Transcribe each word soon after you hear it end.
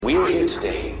here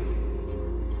today,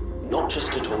 not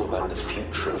just to talk about the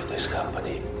future of this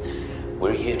company.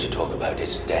 We're here to talk about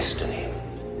its destiny.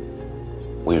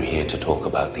 We're here to talk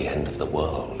about the end of the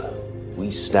world. We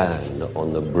stand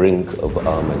on the brink of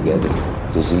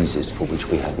Armageddon, diseases for which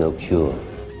we have no cure.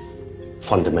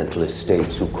 Fundamentalist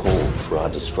states who call for our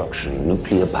destruction,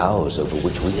 nuclear powers over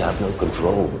which we have no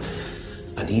control.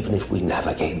 And even if we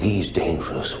navigate these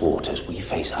dangerous waters, we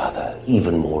face other,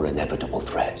 even more inevitable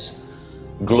threats.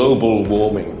 Global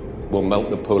warming will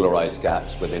melt the polar ice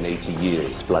caps within 80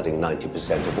 years, flooding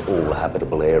 90% of all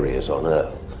habitable areas on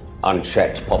Earth.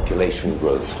 Unchecked population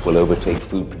growth will overtake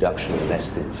food production in less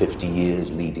than 50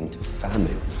 years, leading to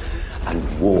famine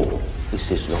and war. This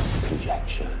is not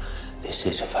conjecture. This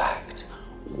is fact.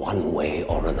 One way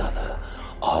or another,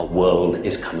 our world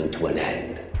is coming to an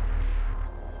end.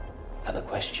 Now the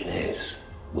question is,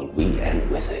 will we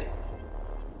end with it?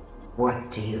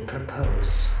 What do you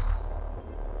propose?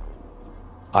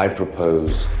 I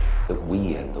propose that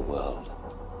we end the world,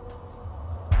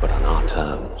 but on our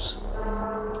terms.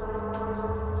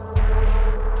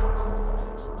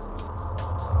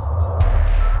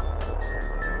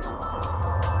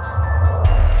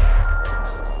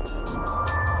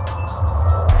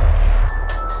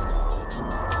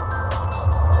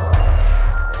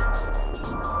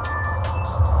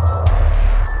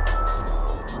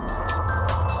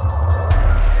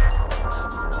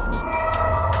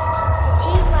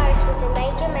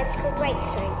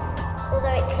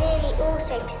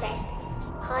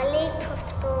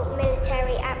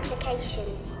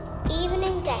 Even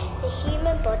in death, the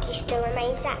human body still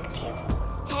remains active.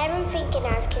 Hair and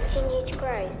fingernails continue to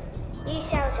grow. New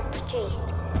cells are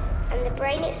produced, and the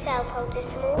brain itself holds a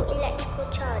small electrical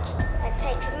charge that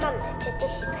takes months to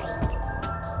dissipate.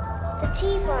 The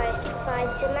T-virus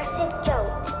provides a massive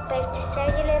jolt both to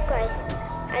cellular growth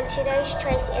and to those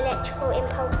trace electrical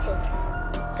impulses.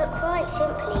 But quite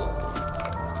simply,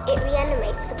 it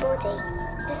reanimates the body.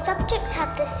 The subjects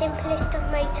have the simplest of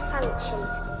motor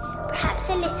functions. Perhaps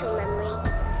a little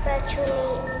memory,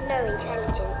 virtually no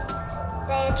intelligence.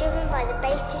 They are driven by the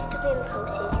basest of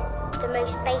impulses, the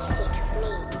most basic of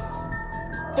needs.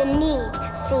 The need to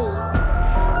feed.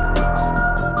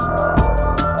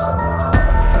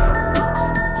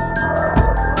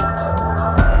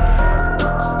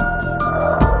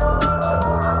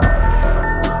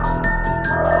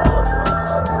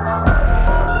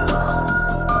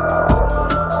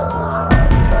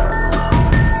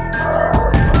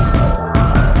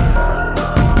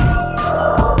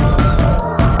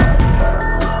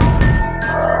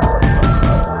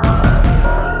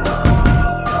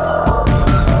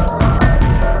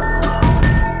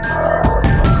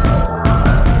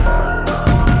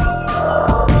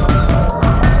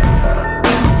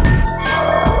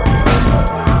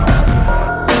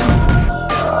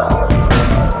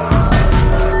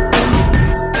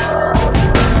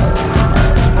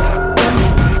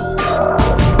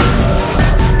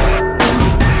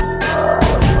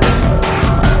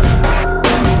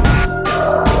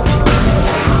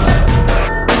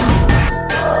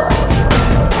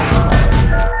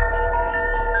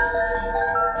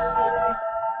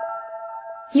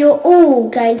 You're all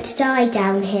going to die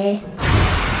down here.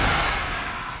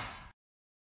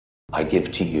 I give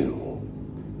to you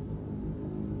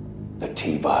the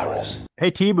T-virus. Hey,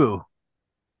 T-Boo.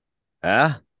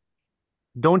 Huh?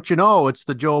 Don't you know it's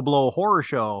the Joe Blow Horror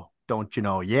Show? Don't you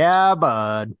know? Yeah,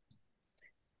 bud.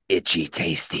 Itchy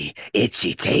tasty,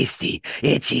 itchy tasty,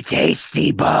 itchy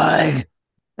tasty, bud.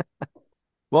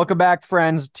 Welcome back,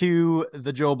 friends, to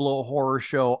the Joe Blow Horror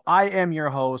Show. I am your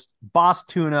host, Boss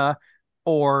Tuna,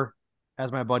 or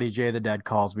as my buddy Jay the Dead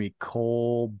calls me,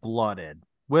 Cold-Blooded.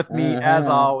 With me, as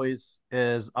always,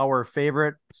 is our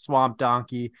favorite swamp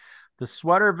donkey, the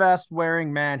sweater vest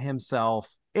wearing man himself,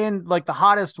 in like the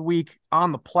hottest week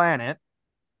on the planet.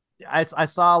 I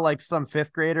saw like some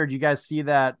fifth grader. Do you guys see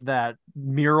that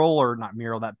mural, or not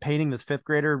mural, that painting this fifth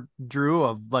grader drew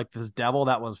of like this devil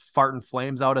that was farting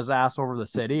flames out his ass over the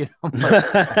city? I'm like,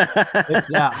 it's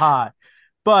that hot.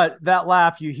 But that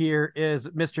laugh you hear is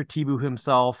Mr. T-Boo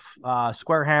himself.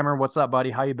 Square Hammer, what's up, buddy?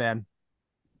 How you been?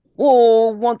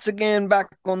 Well, once again,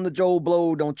 back on the Joe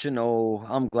Blow, don't you know?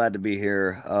 I'm glad to be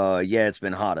here. Yeah, it's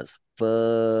been hot as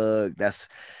fuck.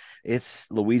 It's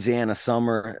Louisiana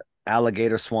summer,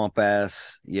 alligator swamp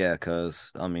ass. Yeah,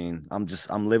 because I mean,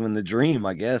 I'm living the dream,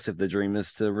 I guess, if the dream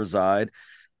is to reside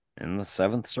in the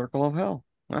seventh circle of hell.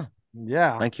 Well,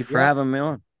 yeah. Thank you for having me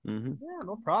on. Mm-hmm. Yeah,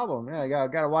 no problem. Yeah, I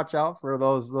gotta watch out for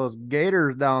those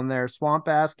gators down there, swamp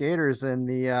ass gators in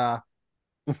the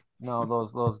No,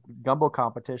 those gumbo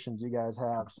competitions you guys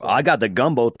have. I So got the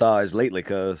gumbo thighs lately,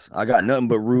 cuz I got nothing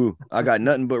but roux. I got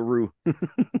nothing but roux.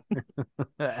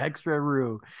 extra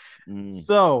roux. Mm.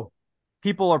 So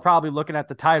people are probably looking at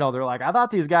the title. They're like, I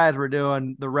thought these guys were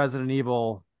doing the Resident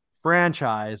Evil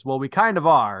franchise. Well, we kind of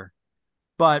are,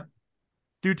 but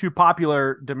due to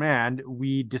popular demand,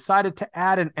 we decided to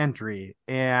add an entry.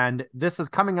 And this is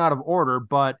coming out of order,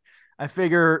 but I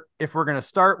figure if we're going to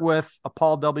start with a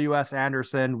Paul W.S.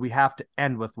 Anderson, we have to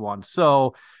end with one.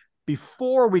 So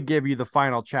before we give you the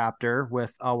final chapter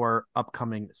with our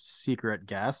upcoming secret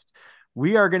guest,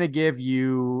 we are going to give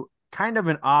you kind of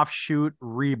an offshoot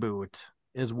reboot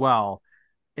as well.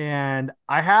 And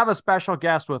I have a special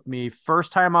guest with me,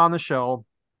 first time on the show.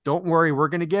 Don't worry, we're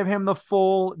going to give him the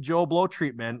full Joe Blow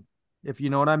treatment, if you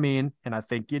know what I mean. And I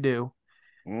think you do.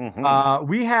 Mm-hmm.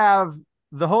 We have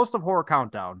the host of Horror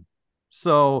Countdown.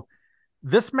 So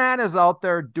this man is out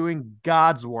there doing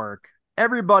God's work.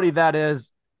 Everybody that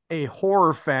is a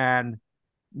horror fan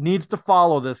needs to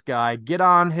follow this guy. Get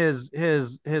on his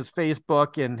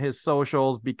Facebook and his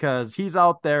socials because he's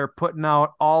out there putting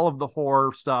out all of the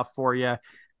horror stuff for you.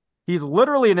 He's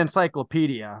literally an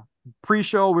encyclopedia.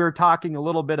 Pre-show, we were talking a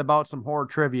little bit about some horror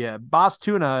trivia. Boss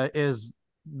Tuna is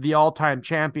the all-time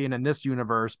champion in this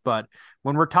universe, but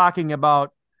when we're talking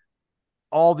about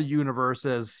all the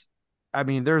universes, I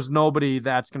mean, there's nobody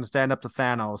that's going to stand up to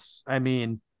Thanos. I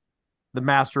mean, the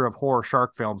master of horror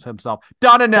shark films himself.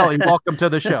 Don Anelli, welcome to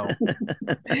the show.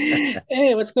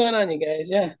 Hey, what's going on, you guys?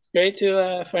 Yeah, it's great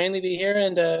to finally be here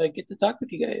and get to talk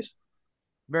with you guys.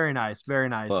 Very nice, very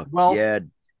nice. Fuck Well, yeah,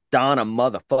 Donna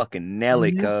motherfucking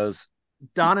Nelly, cuz.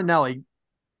 Don Anelli.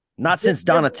 Not since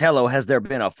Donatello has there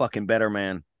been a fucking better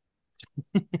man.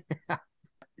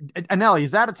 Anelli,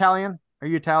 is that Italian? Are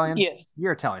you Italian? Yes.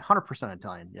 You're Italian, 100%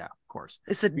 Italian. Yeah, of course.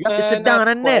 It's a Not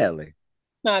Donna quite. Nelly.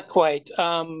 Not quite.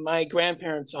 My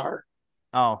grandparents are.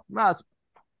 Oh, that's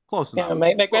close Yeah, enough.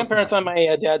 my Close grandparents enough. on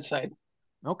my dad's side.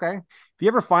 Okay. If you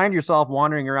ever find yourself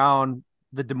wandering around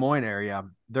the Des Moines area,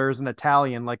 there's an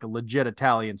Italian, like a legit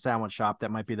Italian sandwich shop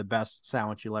that might be the best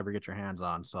sandwich you'll ever get your hands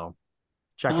on. So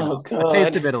check it Oh out. A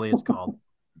Taste God. of Italy, it's called.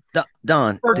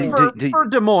 Don, For, for, for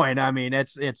Des Moines, I mean,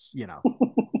 it's you know.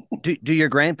 do your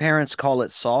grandparents call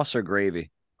it sauce or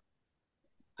gravy?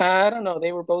 I don't know.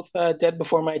 They were both dead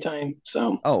before my time.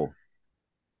 So Oh,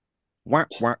 I'm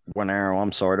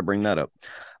sorry to bring that up.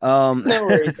 no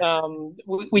worries.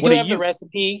 We What do do have the you?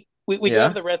 recipe. We do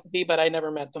have Yeah. the recipe, but I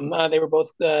never met them. They were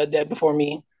both dead before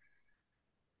me.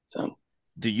 So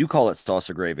Do you call it sauce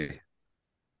or gravy?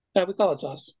 we call it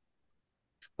sauce.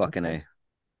 Fucking Okay.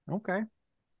 A. Okay.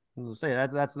 I was say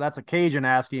that's a Cajun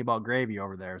asking about gravy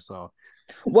over there. So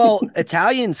Well, some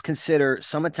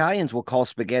Italians will call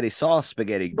spaghetti sauce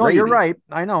spaghetti no, you're gravy. right.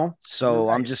 I know. You're So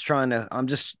right. I'm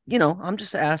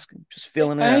just asking, just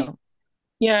feeling it I out.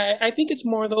 Yeah, I think it's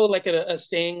more though like a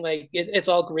saying like it's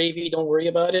all gravy, don't worry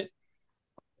about it.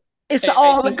 It's I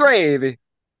all the think gravy.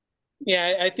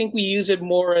 yeah, I think we use it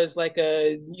more as like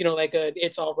a like a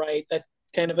it's all right, that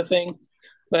kind of a thing.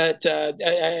 But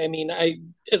I mean I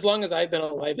as long as I've been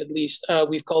alive at least,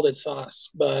 we've called it sauce.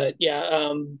 But yeah,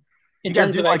 in You guys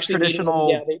terms do of like actually meeting them,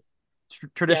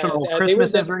 traditional they were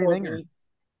dead Christmases or before anything? Or me.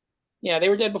 Yeah, they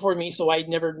were dead before me, so I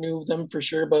never knew them for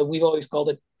sure, but we've always called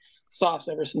it sauce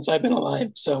ever since I've been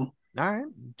alive. So all right.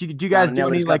 Do you guys Donna do any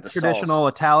Nelly's got like the sauce. traditional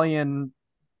Italian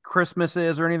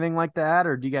Christmases or anything like that?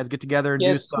 Or do you guys get together and do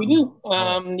yes, we some? do.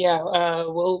 Oh,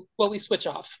 Yeah, we switch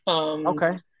off.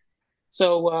 okay.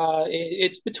 So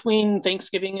it's between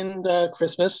Thanksgiving and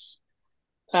Christmas.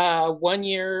 1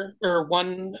 year or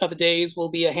one of the days will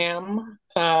be a ham.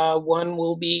 One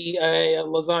will be a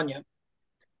lasagna.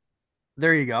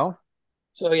 There you go.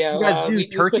 So yeah, You guys do we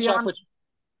switch turkey off. on? Which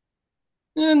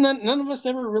none of us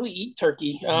ever really eat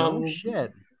turkey. No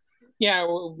shit. Yeah,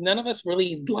 none of us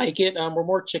really like it. We're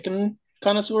more chicken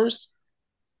connoisseurs.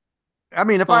 I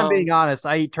mean, if I'm being Um, honest,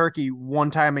 I eat turkey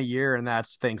one time a year, and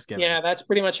that's Thanksgiving. Yeah, that's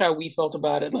pretty much how we felt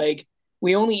about it. Like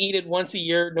we only eat it once a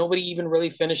year. Nobody even really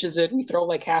finishes it. We throw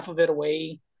like half of it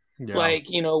away. Yeah, Like,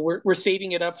 we're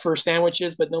saving it up for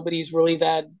sandwiches, but nobody's really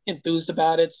that enthused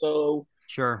about it. So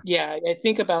sure. yeah, I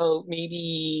think about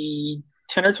maybe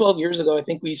 10 or 12 years ago, I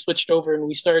think we switched over and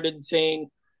we started saying,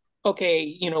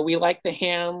 okay, we like the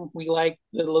ham, we like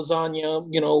the lasagna,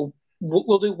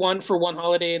 we'll do one for one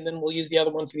holiday and then we'll use the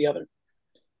other one for the other.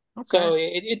 Okay. So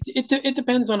it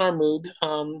depends on our mood.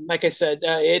 Like I said,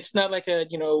 it's not like a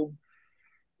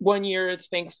 1 year it's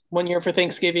thanks 1 year for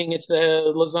Thanksgiving it's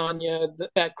the lasagna.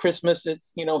 At Christmas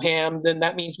it's ham. Then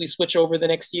that means we switch over the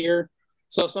next year.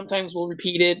 So sometimes we'll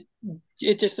repeat it.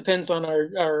 It just depends on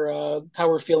our how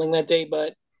we're feeling that day.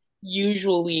 But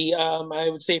usually, I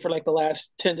would say for like the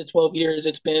last 10 to 12 years,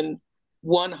 it's been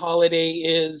one holiday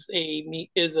is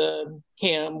a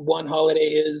ham, one holiday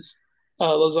is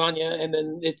lasagna, and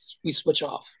then we switch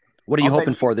off. What are you I'll bet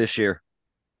hoping for this year?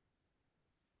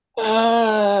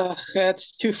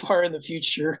 That's too far in the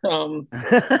future.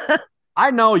 I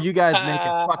know you guys make a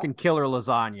Uh, fucking killer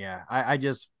lasagna. I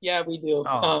just, yeah, we do.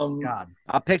 oh God,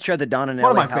 I picture the Don one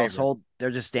of my Anelli household. favorites.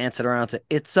 They're just dancing around to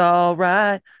 "It's all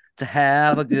right to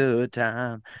have a good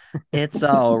time. It's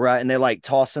all right," and they're like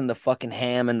tossing the fucking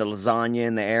ham and the lasagna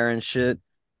in the air and shit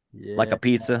like Yeah, a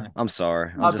pizza. I'm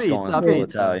sorry, I'm a just pizza, going a full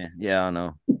pizza. Italian. Yeah, I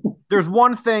know. There's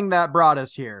one thing that brought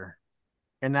us here,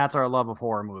 and that's our love of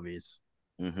horror movies,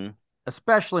 Hmm.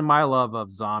 especially my love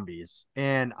of zombies.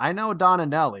 And I know Don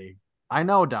Anelli. I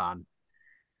know Don.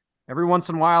 Every once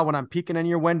in a while, when I'm peeking in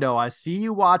your window, I see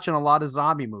you watching a lot of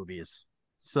zombie movies.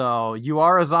 So you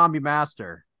are a zombie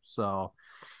master. So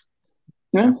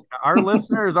yeah. our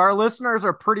listeners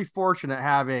are pretty fortunate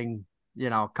having,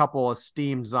 a couple of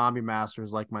esteemed zombie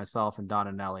masters like myself and Don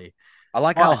Anelli. I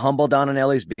like how But humble Don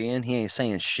Anelli's being. He ain't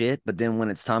saying shit, but then when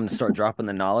it's time to start dropping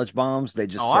the knowledge bombs, they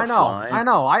just oh, I start know, flying. I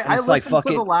know. And I it's like, listened fuck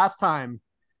to the it. last time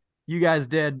you guys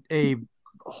did a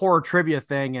horror trivia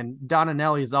thing, and Don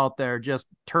Anelli's out there just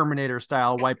Terminator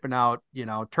style wiping out,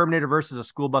 Terminator versus a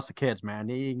school bus of kids, man.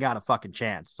 He ain't got a fucking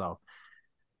chance. So,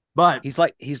 but He's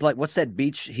like, what's that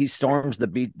beach? He storms the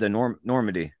beach, the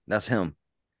Normandy. That's him.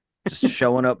 Just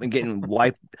showing up and getting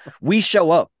wiped. We show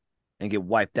up and get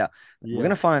wiped out. yeah. We're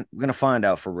gonna find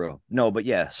out for real. No, but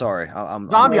yeah, sorry.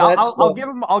 Zombie, No,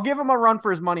 I'll give him a run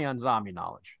for his money on zombie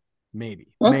knowledge. Maybe.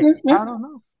 okay. Maybe. Yeah. I don't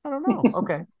know.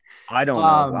 Okay. I don't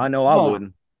know. I know I no,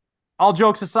 wouldn't. all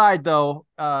jokes aside, though,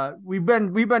 we've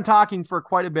been talking for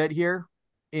quite a bit here,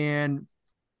 and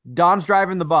Don's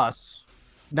driving the bus.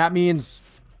 That means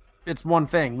it's one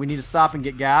thing. We need to stop and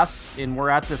get gas, and we're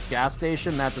at this gas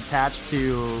station that's attached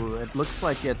to. It looks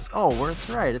like where it's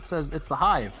right. It says it's the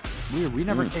Hive. We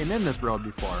never came in this road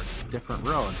before. It's a different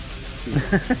road.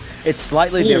 It's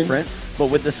slightly different, but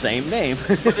with the same name.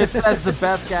 It says the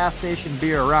best gas station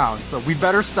beer around, so we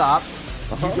better stop.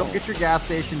 You go get your gas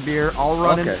station beer. I'll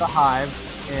run into the Hive,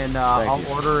 and I'll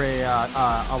order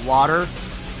a water.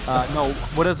 No,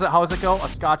 what is it? How does it go? A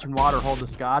scotch and water. Hold the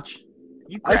scotch.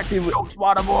 You crack the jokes,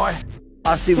 water boy.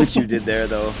 I see what you did there,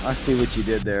 though. I see what you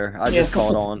did there. I just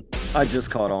caught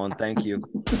on. Thank you.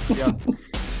 Yep.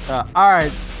 All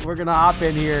right, we're gonna hop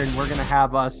in here and we're gonna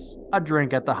have us a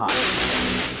drink at the Hive.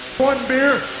 1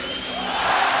 beer,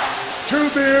 2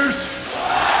 beers,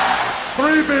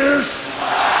 3 beers,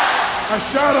 a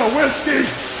shot of whiskey,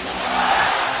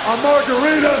 a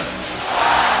margarita,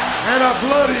 and a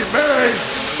Bloody Mary.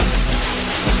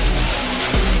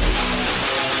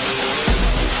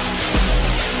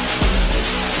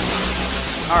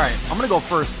 All right, I'm gonna go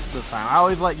first this time. I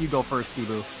always let you go first,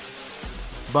 Kibu,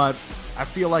 but I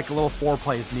feel like a little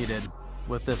foreplay is needed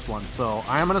with this one, so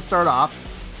I am gonna start off.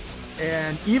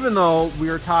 And even though we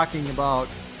were talking about,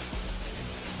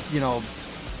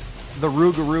 the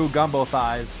Rougarou gumbo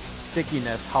thighs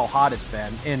stickiness, how hot it's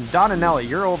been, and Don Anelli,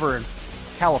 you're over in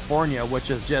California, which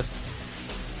is just,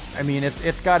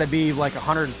 it's got to be like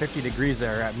 150 degrees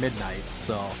there at midnight.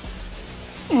 So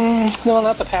No,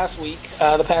 not the past week.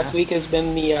 The past week has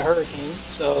been the hurricane,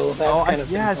 so that's kind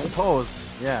of I suppose.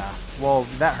 Yeah. Well,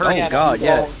 that hurricane. Oh God,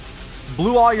 yeah.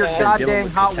 Blew all your Yeah, goddamn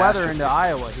hot weather catastrophe. into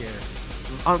Iowa here.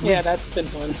 Yeah, that's been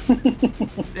fun.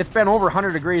 It's been over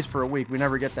 100 degrees for a week. We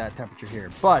never get that temperature here.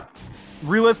 But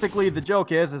realistically, the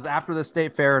joke is after the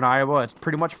state fair in Iowa, it's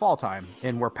pretty much fall time,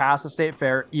 and we're past the state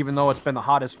fair, even though it's been the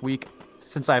hottest week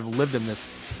since I've lived in this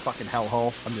fucking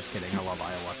hellhole. I'm just kidding. I love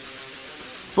Iowa.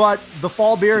 But the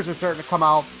fall beers are starting to come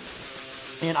out,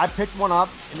 and I picked one up,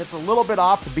 and it's a little bit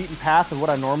off the beaten path of what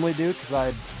I normally do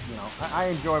because I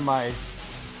enjoy my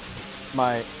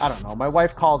I don't know. My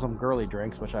wife calls them girly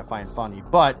drinks, which I find funny.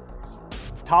 But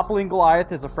Toppling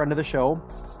Goliath is a friend of the show.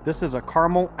 This is a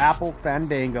caramel apple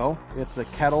Fandango. It's a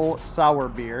kettle sour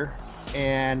beer,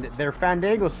 and their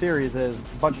Fandango series is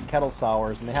a bunch of kettle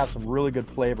sours, and they have some really good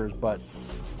flavors. But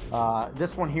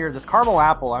this one here, this caramel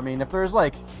apple, if there's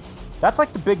that's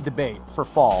like the big debate for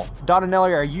fall. Don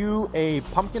Anelli, are you a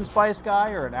pumpkin spice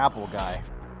guy or an apple guy?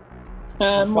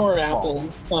 More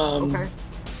apple. Okay.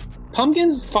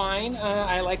 Pumpkin's fine.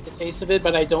 I like the taste of it,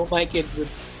 but I don't like it.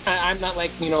 I'm not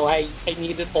like, I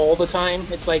need it all the time.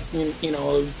 It's like,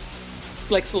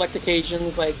 like select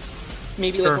occasions, like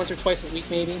maybe like once or twice a week,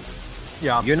 maybe.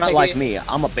 Yeah. You're not like me.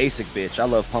 I'm a basic bitch. I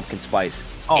love pumpkin spice.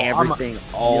 Everything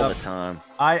all the time.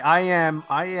 I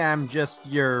am just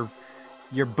your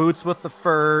boots with the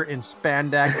fur in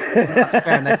spandex. Not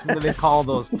spandex, what do they call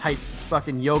those tight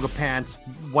fucking yoga pants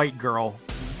white girl.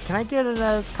 Can I get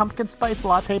a pumpkin spice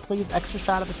latte, please? Extra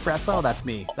shot of espresso? That's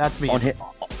me. That's me.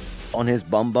 On his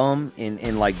bum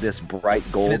in like this bright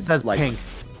gold. And it says like, pink.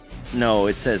 No,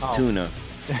 it says tuna.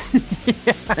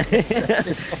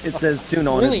 It says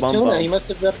tuna on his bum tuna? bum. He must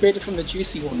have upgraded from the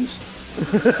juicy ones.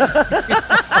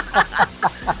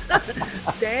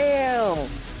 Damn.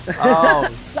 Oh,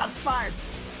 that's fine.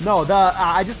 No,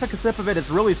 I just took a sip of it. It's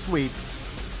really sweet.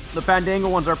 The Fandango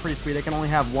ones are pretty sweet. I can only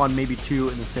have one, maybe two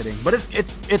in the sitting. But it's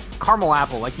caramel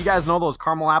apple. Like, you guys know those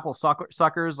caramel apple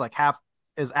suckers? Like, half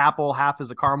is apple, half is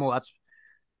a caramel.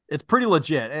 It's pretty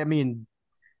legit. I mean,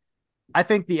 I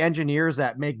think the engineers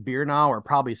that make beer now are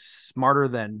probably smarter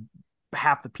than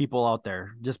half the people out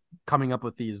there, just coming up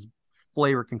with these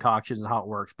flavor concoctions and how it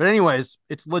works. But anyways,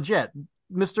 it's legit.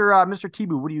 Mr.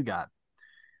 T-Boo, what do you got?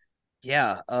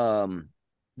 Yeah,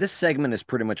 this segment is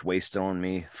pretty much wasted on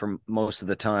me for most of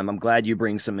the time. I'm glad you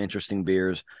bring some interesting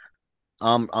beers.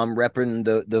 I'm repping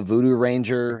the Voodoo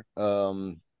Ranger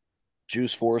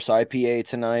Juice Force IPA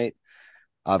tonight.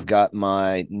 I've got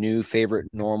my new favorite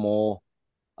normal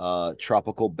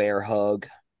Tropical Bear Hug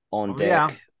on deck. Yeah.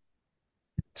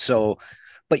 So,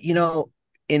 but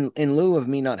in lieu of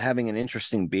me not having an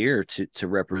interesting beer to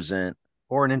represent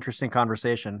or an interesting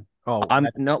conversation. Oh, I'm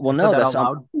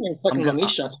fucking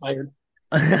release shots fired.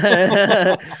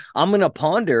 I'm gonna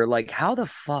ponder, like, how the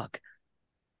fuck,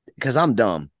 because I'm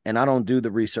dumb and I don't do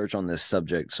the research on this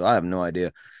subject, so I have no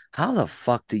idea. How the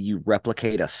fuck do you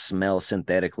replicate a smell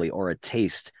synthetically or a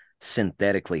taste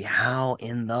synthetically? How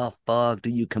in the fuck do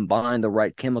you combine the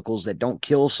right chemicals that don't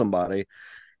kill somebody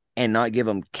and not give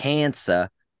them cancer?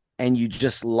 And you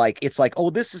just it's like, oh,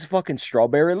 this is fucking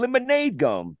strawberry lemonade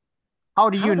gum. How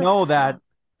do you know that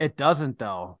it doesn't,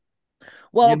 though?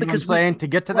 Well, you know because what I'm saying, to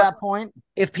get to that point,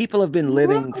 if people have been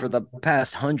living for the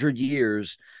past 100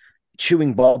 years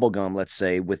chewing bubble gum, let's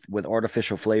say, with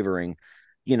artificial flavoring,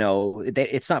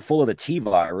 it's not full of the T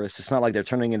virus. It's not like they're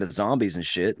turning into zombies and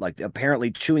shit. Like,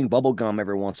 apparently chewing bubble gum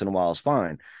every once in a while is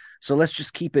fine. So let's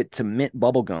just keep it to mint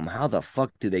bubble gum. How the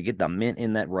fuck do they get the mint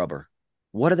in that rubber?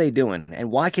 What are they doing?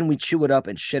 And why can we chew it up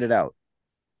and shit it out?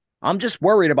 I'm just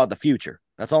worried about the future.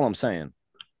 That's all I'm saying.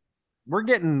 We're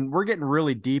getting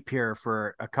really deep here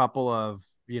for a couple of,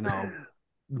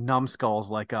 numbskulls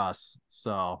like us.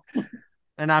 So,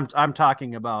 and I'm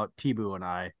talking about T-Boo and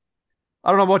I. I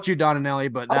don't know about you, Don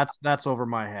Anelli, but that's over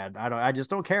my head. I just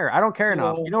don't care. I don't care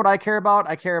enough. You know what I care about?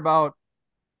 I care about,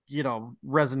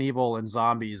 Resident Evil and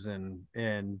zombies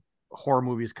and horror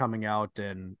movies coming out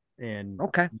and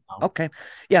okay. Okay.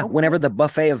 Yeah. Whenever the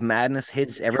buffet of madness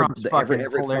hits every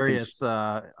hilarious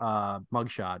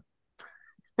mugshot.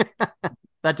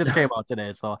 That just came out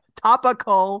today. So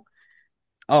topical.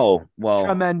 Oh, well,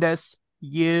 tremendous,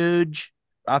 huge.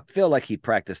 I feel like he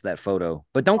practiced that photo,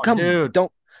 but don't come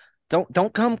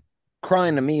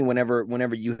crying to me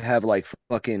whenever you have like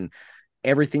fucking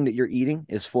everything that you're eating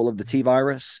is full of the T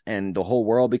virus and the whole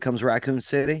world becomes Raccoon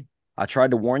City. I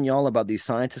tried to warn y'all about these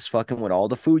scientists fucking with all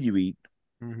the food you eat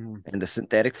and the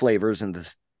synthetic flavors and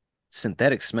the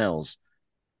synthetic smells.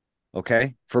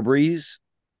 Okay. Febreze,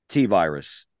 T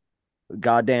virus.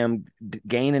 Goddamn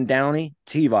Gain and Downy,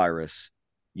 T virus.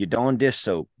 Your Dawn dish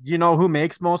soap. Do you know who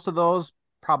makes most of those?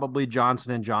 Probably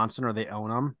Johnson & Johnson, or they own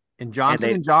them. And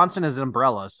Johnson & Johnson is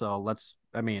Umbrella, so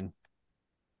and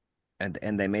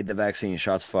they made the vaccine.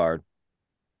 Shots fired.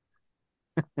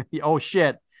 Oh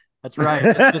shit. That's right.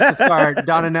 Just discard.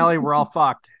 Don Anelli, we're all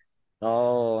fucked.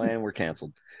 Oh, and we're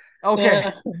canceled. Okay.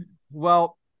 Yeah.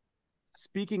 Well,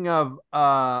 speaking of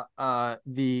the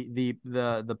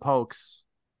pokes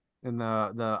and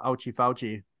the ouchie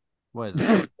fauci, what is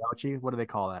it? Ouchie? What do they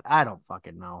call that? I don't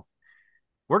fucking know.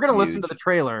 We're gonna listen to the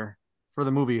trailer for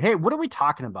the movie. Hey, what are we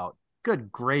talking about?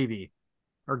 Good gravy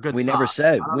or good we sauce? Never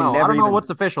said. I don't know what's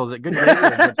official. Is it good gravy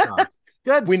or good sauce?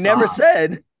 Good we sauce. Never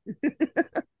said.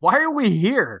 Why are we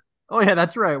here? Oh yeah,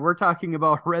 that's right. We're talking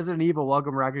about Resident Evil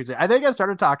Welcome to Raccoon City. I think I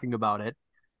started talking about it.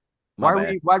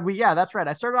 Why we yeah, that's right.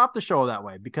 I started off the show that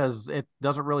way because it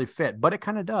doesn't really fit, but it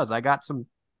kind of does. I got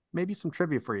maybe some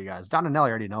trivia for you guys. Don Anelli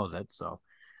already knows it, so.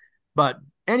 But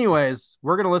anyways,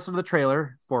 we're going to listen to the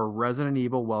trailer for Resident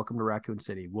Evil Welcome to Raccoon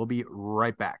City. We'll be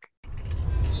right back.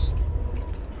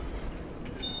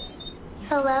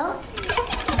 Hello?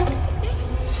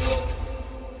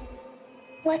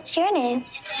 What's your name? What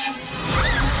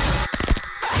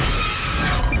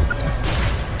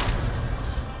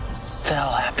the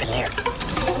hell happened here?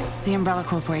 The Umbrella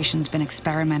Corporation's been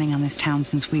experimenting on this town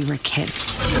since we were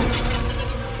kids.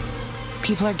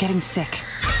 People are getting sick.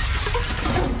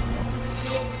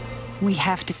 We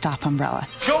have to stop Umbrella.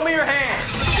 Show me your hands!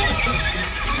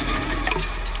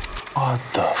 What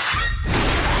the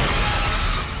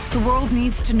The world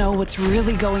needs to know what's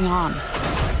really going on.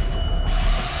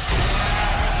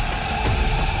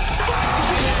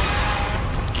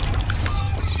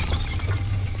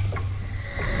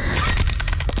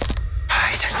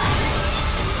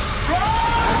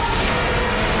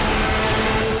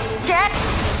 Get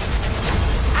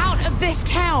out of this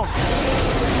town!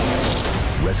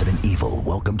 Resident Evil,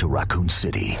 welcome to Raccoon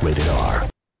City. Rated R.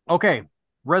 Okay.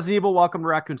 Resident Evil, welcome to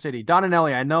Raccoon City. Don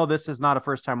Anelli, I know this is not a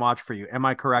first-time watch for you. Am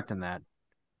I correct in that?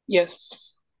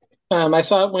 Yes. I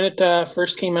saw it when it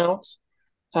first came out.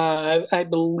 I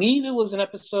believe it was an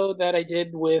episode that I did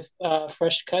with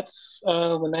Fresh Cuts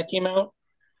when that came out.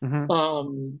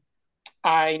 Mm-hmm.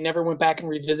 I never went back and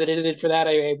revisited it for that.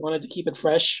 I wanted to keep it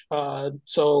fresh.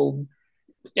 So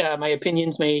my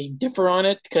opinions may differ on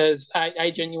it because I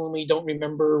genuinely don't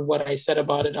remember what I said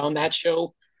about it on that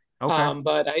show. Okay.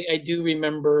 But I do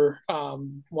remember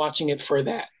watching it for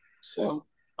that. So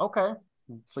Okay.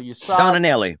 So you saw Don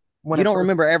Anelli. when You it don't first-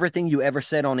 remember everything you ever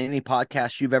said on any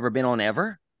podcast you've ever been on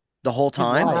ever? The whole He's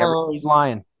time? lying. No. He's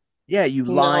lying. Yeah, you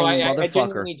no, lying I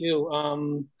motherfucker. genuinely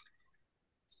do.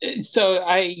 So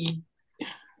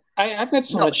I've got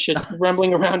so No. much shit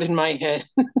rumbling around in my head.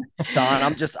 Don,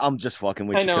 I'm just fucking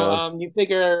with I you, know.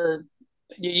 cuz.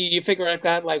 You figure I've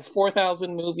got like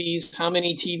 4,000 movies. How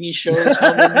many TV shows?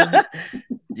 How many?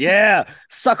 Yeah,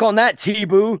 suck on that,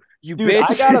 T-Boo, you Dude,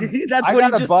 bitch. That's I what he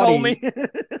got a just buddy. told me.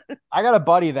 I got a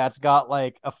buddy that's got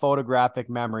like a photographic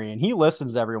memory, and he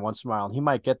listens every once in a while, and he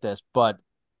might get this, but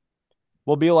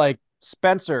we'll be like,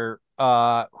 Spencer,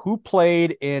 who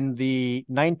played in the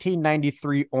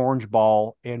 1993 Orange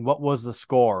Ball, and what was the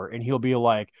score? And he'll be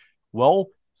like, well,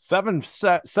 7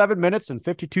 minutes and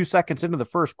 52 seconds into the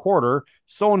first quarter,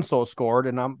 so and so scored,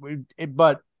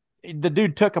 but the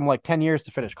dude took him like 10 years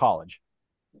to finish college.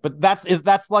 But that's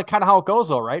like kind of how it goes,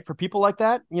 though, right? For people like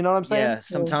that, you know what I'm saying? Yeah,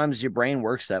 sometimes your brain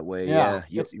works that way. Yeah,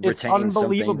 You it's retain some things.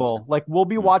 unbelievable. Like we'll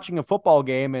be watching a football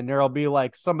game, and there'll be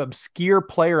like some obscure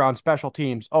player on special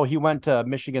teams. Oh, he went to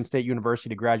Michigan State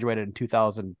University, graduated in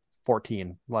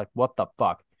 2014. Like what the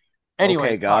fuck?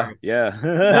 Anyway, Okay, guy. sorry. Yeah.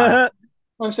 Yeah.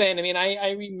 I'm saying, I mean,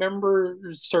 I remember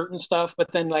certain stuff,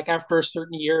 but then like after a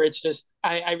certain year, it's just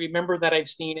I remember that I've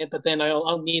seen it, but then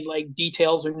I'll need like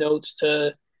details or notes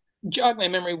to jog my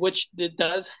memory, which it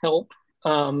does help.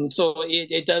 So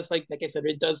it does like I said,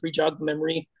 it does re-jog the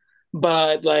memory,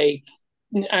 but like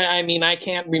I mean, I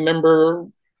can't remember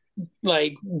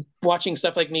like watching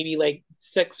stuff like maybe like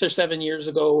 6 or 7 years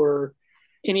ago or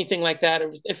anything like that.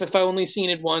 If I only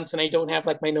seen it once and I don't have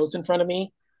like my notes in front of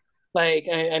me, like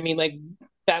I mean like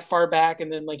that far back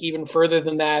and then like even further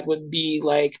than that would be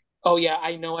like, oh yeah,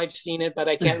 I know I've seen it, but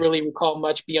I can't really recall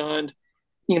much beyond,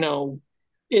 you know,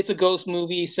 it's a ghost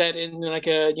movie set in like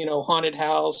a, you know, haunted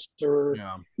house or,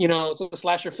 Yeah. you know, it's a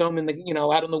slasher film in the, you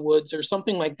know, out in the woods or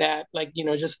something like that. Like, you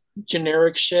know, just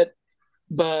generic shit.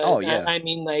 But Oh, yeah. I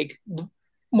mean, like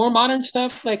more modern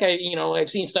stuff. Like you know,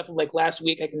 I've seen stuff like last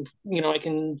week. I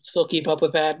can still keep up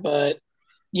with that. But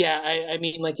yeah, I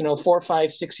mean, like, you know, 4, 5,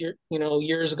 6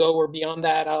 years ago or beyond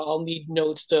that, I'll need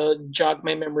notes to jog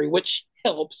my memory, which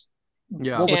helps.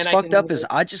 Yeah. Well, what's And I fucked can, up is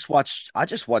I just watched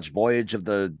Voyage of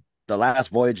the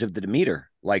last Voyage of the Demeter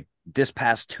like this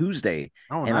past Tuesday,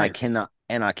 Oh, and nice. I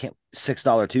can't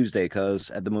 $6 Tuesday because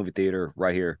at the movie theater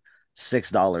right here,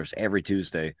 $6 every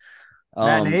Tuesday.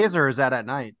 Matinees, or is that at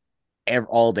night?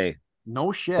 All day.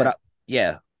 No shit. But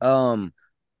yeah,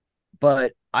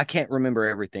 but I can't remember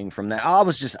everything from that. I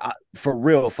was just for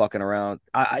real fucking around.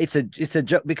 It's a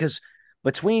joke because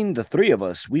between the three of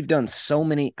us, we've done so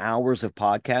many hours of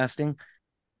podcasting.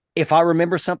 If I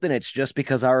remember something, it's just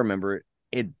because I remember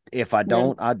it. If I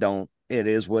don't, I don't. It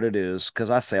is what it is because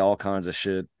I say all kinds of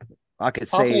shit. I could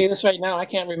I'll tell say, you this right now, I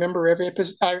can't remember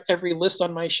every list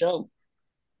on my show.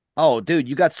 oh, dude,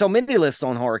 you got so many lists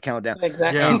on Horror Countdown.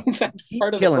 Exactly. Yeah. That's Keep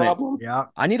part of the killing it. problem. Yeah.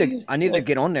 I need to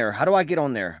get on there. How do I get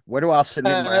on there? Where do I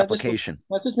submit my application? Just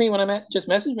message me when I'm at. Just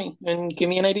message me and give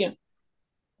me an idea.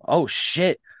 Oh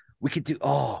shit. We could do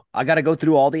I gotta go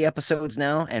through all the episodes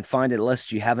now and find a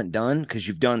list you haven't done because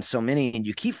you've done so many and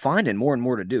you keep finding more and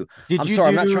more to do. Did I'm you sorry,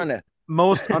 I'm do not trying to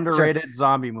most underrated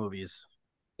zombie movies?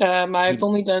 I've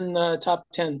only done top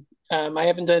 10. I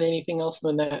haven't done anything else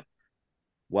than that.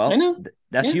 well I know.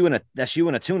 that's Yeah. you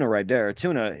and a tuna right there. A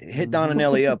tuna, hit Don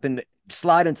Anelli up and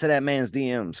slide into that man's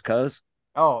DMs, cuz.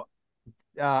 Oh,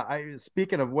 I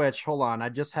speaking of which, hold on. I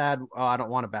just had I don't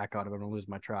want to back out of it, I'm gonna lose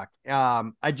my track.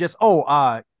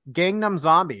 Gangnam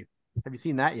Zombie. Have you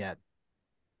seen that yet?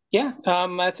 Yeah,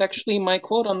 that's actually my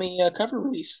quote on the cover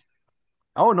release.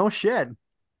 Oh, no shit.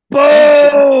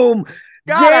 Boom!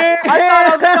 God, Damn! I thought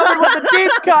I was coming with the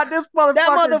deep cut. This motherfucker,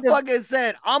 That motherfucker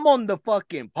said, "I'm on the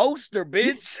fucking poster,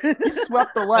 bitch." He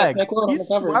swept the That's leg. my quote on He the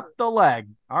cover. swept the leg.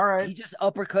 All right. He just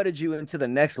uppercutted you into the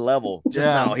next level just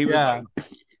Yeah, now. He was yeah. like,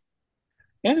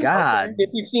 Yeah. God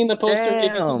If you've seen the poster,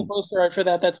 damn. art for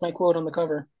that, that's my quote on the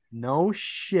cover. No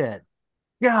shit.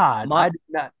 God, I My, did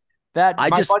not. That I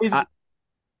my just, buddies.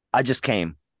 I just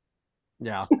came.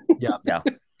 Yeah, yeah. Yeah.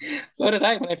 So did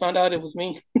I when I found out it was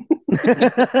me.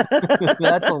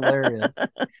 That's hilarious.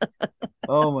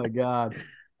 Oh my god.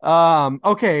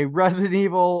 Okay, Resident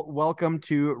Evil, welcome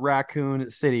to Raccoon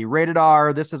City. Rated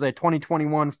R. This is a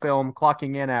 2021 film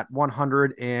clocking in at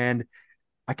 100 and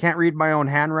I can't read my own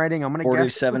handwriting. I'm gonna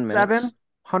guess 47 minutes.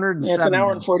 107 Yeah, it's an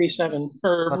hour and minutes. 47,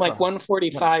 or So like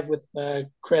 145 with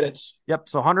credits. Yep,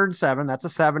 so 107. That's a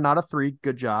 7, not a 3.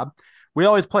 Good job. We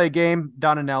always play a game,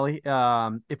 Don Anelli.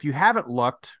 If you haven't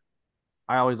looked,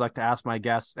 I always like to ask my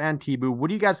guests and T-Boo, what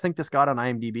do you guys think this got on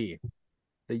IMDb?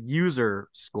 The user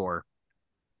score.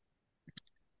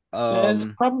 It's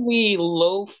probably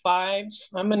low fives.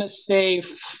 I'm gonna say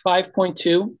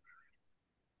 5.2.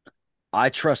 I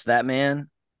trust that man,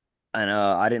 and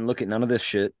I didn't look at none of this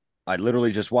shit. I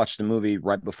literally just watched the movie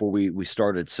right before we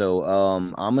started. So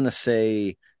I'm gonna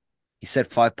say he said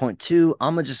 5.2.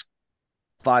 I'm gonna just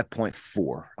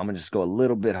 5.4. I'm gonna just go a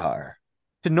little bit higher.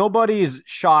 To nobody's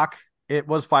shock, it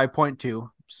was 5.2.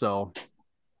 So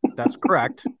that's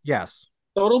correct. Yes.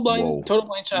 Total blind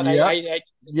shot. Yep.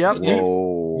 Yep.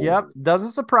 Whoa. Yep.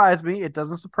 Doesn't surprise me. It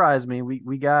doesn't surprise me.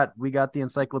 We got the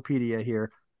encyclopedia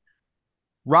here.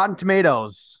 Rotten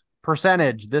Tomatoes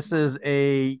percentage. This is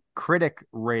a critic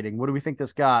rating. What do we think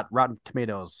this got? Rotten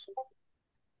Tomatoes.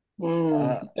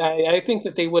 I think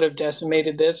that they would have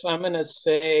decimated this. I'm gonna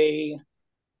say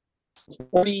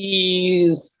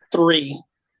 43.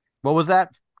 What was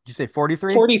that? Did you say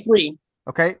 43? 43.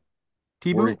 Okay.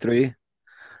 T-Boo? 43.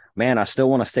 Man, I still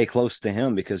want to stay close to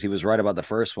him because he was right about the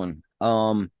first one.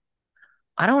 I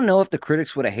don't know if the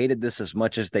critics would have hated this as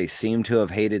much as they seem to have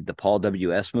hated the Paul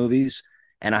W.S. movies.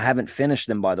 And I haven't finished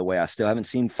them, by the way. I still haven't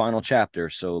seen Final Chapter,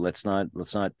 so let's not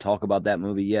talk about that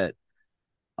movie yet.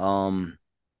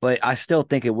 But I still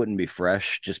think it wouldn't be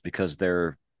fresh just because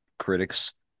they're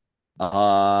critics.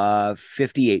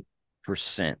 58%.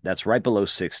 That's right below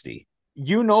 60.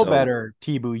 You know better,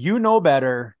 T-Boo. You know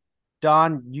better.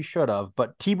 Don, you should have,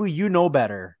 but T-Boo, you know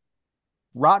better.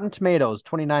 Rotten Tomatoes,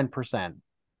 29%.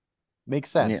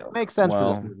 Makes sense. Yeah, It makes sense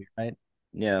for this movie, right?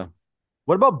 Yeah.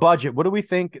 What about budget? What do we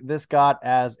think this got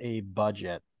as a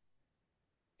budget?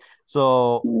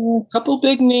 So, a couple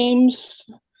big names,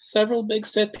 several big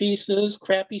set pieces,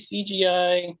 crappy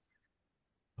CGI.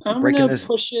 I'm going to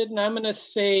push it, and I'm going to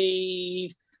say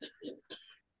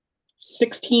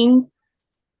 16.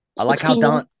 I like how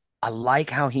Don. I like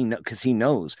how he knows because he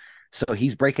knows. So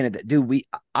he's breaking it. Dude,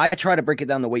 I try to break it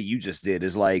down the way you just did.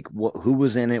 Is like who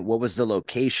was in it? What was the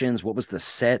locations? What was the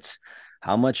sets?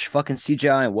 How much fucking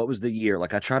CGI and what was the year?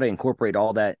 Like I try to incorporate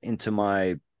all that into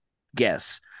my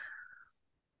guess.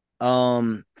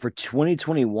 For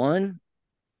 2021,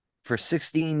 for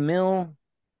 16 mil,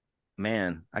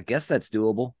 man, I guess that's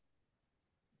doable.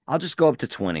 I'll just go up to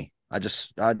 20. I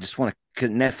just want to.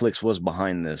 Netflix was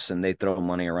behind this, and they throw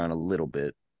money around a little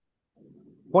bit.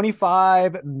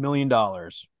 $25 million.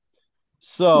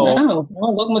 So, wow,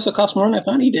 well, look, must have cost more than I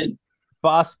thought he did.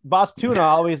 Boss Tuna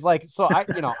always like, so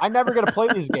I never get to play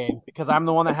these games because I'm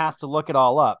the one that has to look it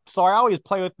all up. So I always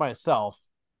play with myself,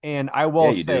 and I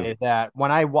will say that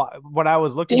when I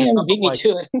was looking, damn, beat me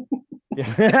to it.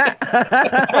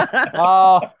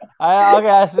 Oh, okay,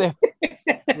 I see.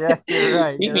 Yeah, you're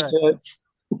right. Beat me to it.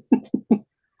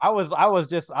 I was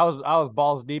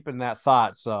balls deep in that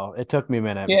thought, so it took me a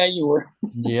minute. Yeah, you were.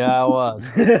 Yeah, I was.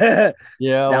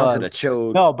 Yeah, down to the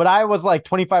chode. No, but I was like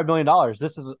 $25 million.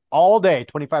 This is all day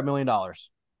 $25 million.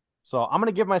 So I'm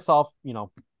gonna give myself, I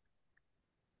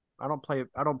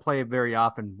don't play very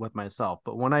often with myself,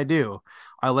 but when I do,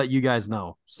 I'll let you guys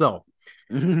know. So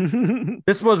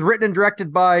this was written and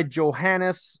directed by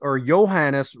Johannes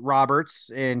Roberts,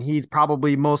 and he's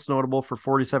probably most notable for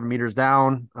 47 Meters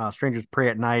Down, Strangers Pray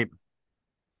at Night.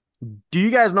 Do you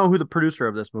guys know who the producer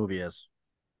of this movie is?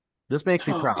 This makes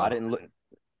me proud. I didn't look.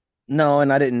 No,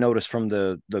 and I didn't notice from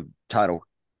the title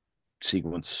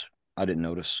sequence. I didn't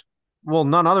notice. Well,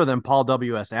 none other than Paul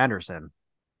W.S. Anderson.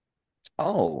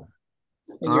 Oh.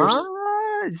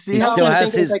 See, he still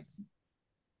has his.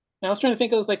 I was trying to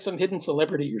think it was like some hidden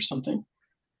celebrity or something.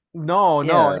 No,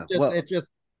 it's just,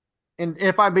 and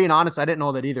if I'm being honest, I didn't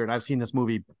know that either. And I've seen this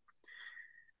movie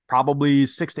probably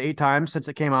 6 to 8 times since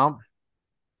it came out.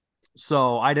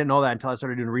 So I didn't know that until I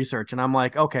started doing research. And I'm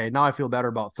like, okay, now I feel better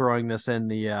about throwing this in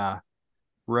the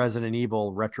Resident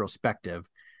Evil retrospective.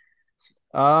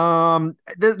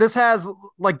 This has,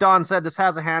 like Don said, this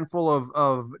has a handful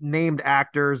of named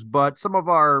actors, but some of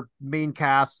our main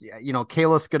cast,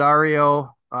 Kayla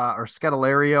Scadario, or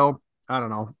Scadalario, I don't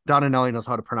know. Don Anelli knows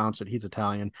how to pronounce it. He's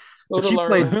Italian. But she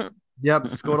played, yep,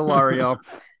 Scodelario.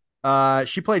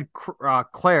 She played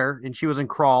Claire, and she was in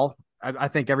Crawl. I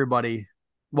think everybody,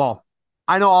 well,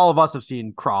 I know all of us have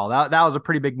seen Crawl. That was a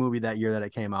pretty big movie that year that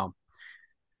it came out.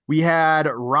 We had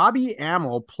Robbie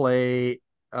Amell play,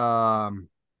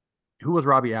 who was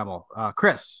Robbie Amell?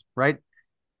 Chris, right?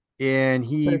 And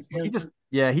he just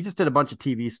did a bunch of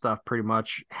TV stuff pretty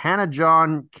much. Hannah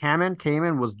John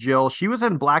Kamen was Jill. She was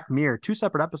in Black Mirror, 2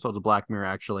 separate episodes of Black Mirror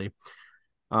actually.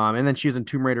 And then she was in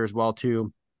Tomb Raider as well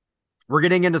too. We're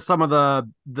getting into some of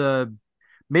the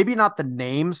maybe not the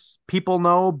names people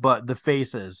know, but the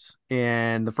faces.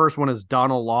 And the first one is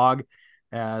Donald Logg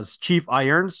as Chief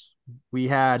Irons. We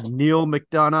had Neil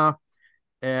McDonough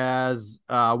as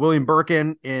William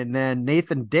Birkin, and then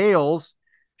Nathan Dales.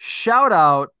 Shout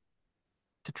out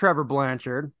to Trevor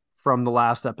Blanchard from the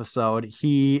last episode.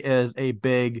 He is a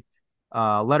big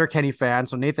Letterkenny fan.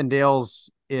 So Nathan Dales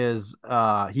is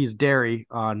he's Derry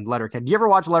on Letterkenny. Do you ever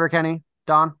watch Letterkenny,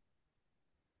 Don?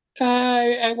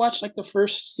 I watched like the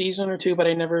first season or two, but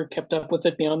I never kept up with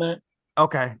it beyond that.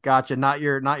 Okay, gotcha. Not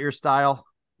your style,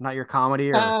 not your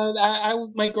comedy. Or...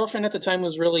 my girlfriend at the time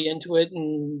was really into it,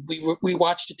 and we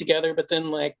watched it together. But then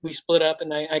like we split up,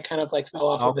 and I kind of like fell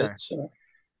off of it. So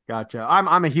gotcha.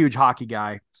 I'm a huge hockey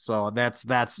guy, so that's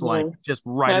like just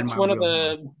right. That's one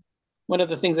of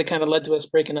the things that kind of led to us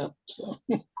breaking up. So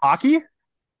hockey.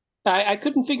 I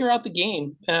couldn't figure out the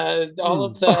game. All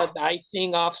of the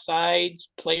icing, offsides,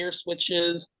 player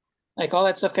switches, like all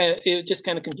that stuff it just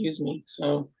kind of confused me.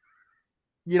 So,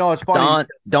 it's funny. Don,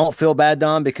 don't feel bad,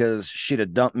 Don, because she'd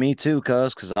have dumped me too,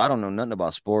 because I don't know nothing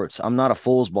about sports. I'm not a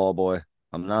fool's ball boy.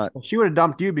 I'm not. Well, she would have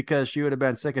dumped you because she would have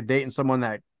been sick of dating someone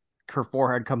that her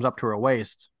forehead comes up to her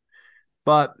waist.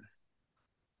 But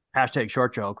hashtag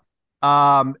short joke.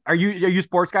 Are you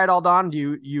sports guy at all, Don?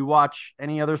 Do you watch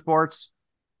any other sports?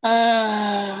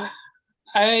 I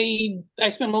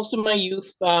spent most of my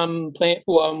youth playing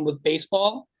with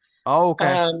baseball. Oh,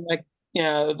 okay.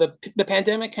 The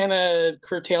pandemic kind of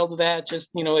curtailed that.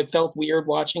 Just it felt weird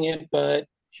watching it, but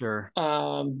sure.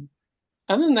 Other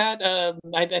than that,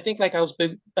 I think like I was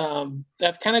big.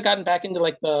 I've kind of gotten back into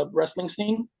like the wrestling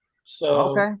scene. So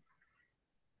okay.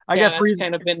 I guess that's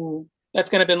kind of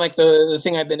been like the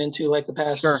thing I've been into like the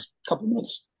past couple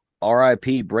months.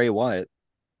 R.I.P. Bray Wyatt.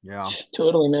 Yeah,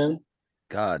 totally, man.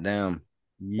 God damn.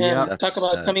 Yeah, talk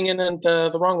about coming in at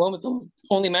the wrong moment. The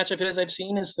only match of his I've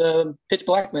seen is the Pitch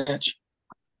Black match.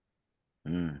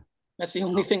 That's the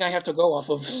only thing I have to go off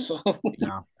of. So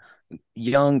yeah,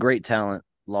 young, great talent,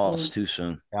 lost too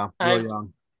soon. Yeah, really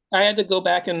young. I had to go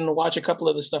back and watch a couple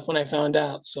of the stuff when I found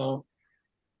out. So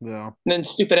yeah. And then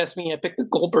stupid ass me, I picked the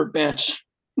Goldberg match.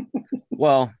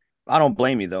 Well, I don't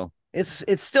blame you though.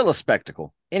 It's still a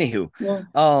spectacle. Anywho,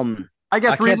 I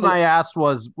guess the reason I asked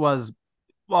was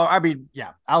well, I mean, yeah,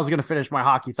 I was gonna finish my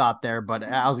hockey thought there, but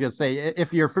I was gonna say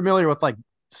if you're familiar with like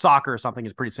soccer or something,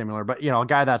 is pretty similar. But a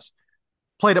guy that's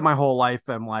played it my whole life,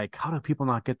 I'm like, how do people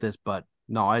not get this? But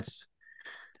no, it's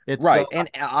right. And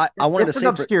I wanted to say it's an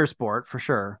obscure sport for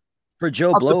sure. For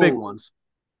Joe Blow, the big ones.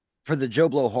 For the Joe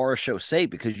Blow horror show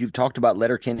sake, because you've talked about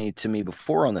Letterkenny to me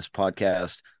before on this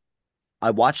podcast,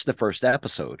 I watched the first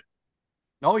episode.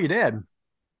 Oh, you did?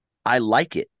 I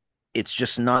like it. It's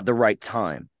just not the right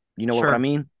time. You know what I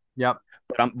mean? Yep.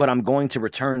 But I'm going to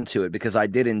return to it because I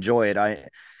did enjoy it.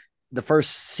 The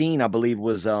first scene I believe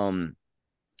was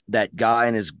that guy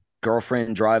and his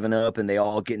girlfriend driving up and they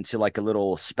all get into like a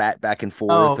little spat back and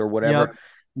forth or whatever.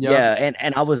 Yep. Yeah,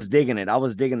 and I was digging it. I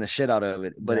was digging the shit out of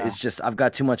it. But it's just I've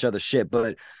got too much other shit.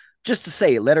 But just to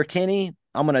say, Letterkenny,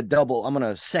 I'm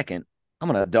gonna second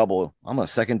double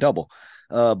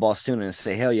Boss Tuna and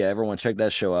say, hell yeah, everyone check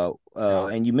that show out.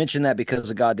 And you mentioned that because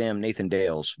of goddamn Nathan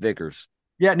Dales, Vickers.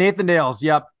 Yeah, Nathan Dales.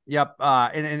 Yep.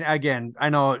 And again, I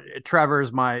know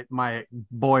Trevor's my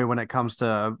boy when it comes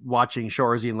to watching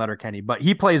Shoresy and Letterkenny, but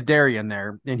he plays Derry in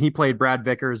there, and he played Brad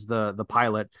Vickers, the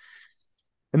pilot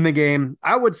in the game.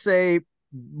 I would say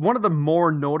one of the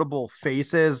more notable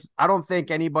faces. I don't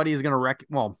think anybody's gonna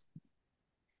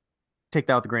take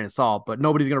that with a grain of salt, but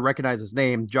nobody's gonna recognize his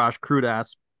name, Josh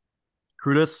Cruddas,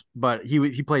 but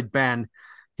he played Ben.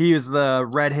 He is the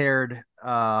red-haired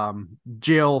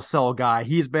jail cell guy.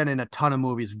 He's been in a ton of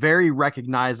movies. Very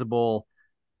recognizable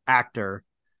actor.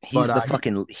 He's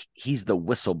the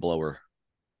whistleblower.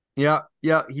 Yeah,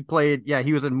 he played. Yeah,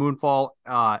 he was in Moonfall.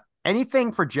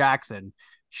 Anything for Jackson.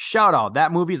 Shout out.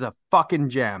 That movie's a fucking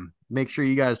gem. Make sure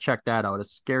you guys check that out.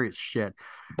 It's scary as shit.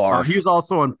 He Barf. was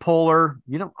also in Polar.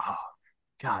 Oh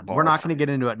God, we're not Barf. going to get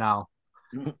into it now.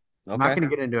 I'm not Okay. going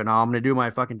to get into it now. I'm going to do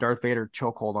my fucking Darth Vader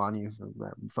chokehold on you for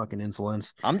that fucking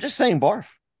insolence. I'm just saying barf.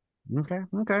 Okay.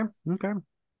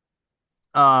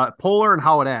 Polar and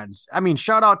how it ends. I mean,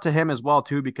 shout out to him as well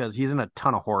too, because he's in a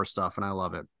ton of horror stuff and I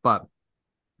love it. But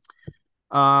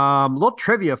little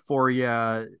trivia for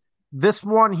you. This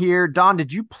one here, Don,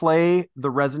 did you play the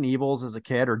Resident Evils as a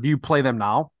kid, or do you play them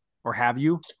now, or have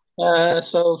you?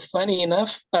 So funny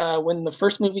enough, when the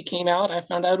first movie came out, I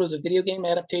found out it was a video game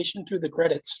adaptation through the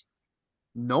credits.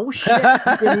 No shit.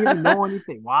 You didn't even know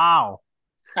anything. Wow.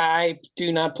 I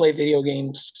do not play video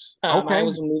games. Okay. I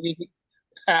was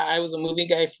a movie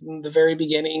guy from the very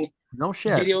beginning. No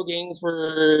shit. Video games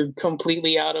were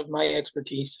completely out of my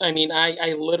expertise. I mean,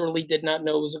 I literally did not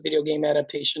know it was a video game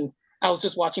adaptation. I was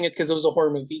just watching it because it was a horror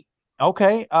movie.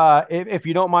 Okay. If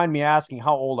you don't mind me asking,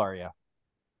 how old are you?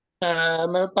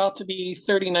 I'm about to be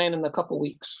 39 in a couple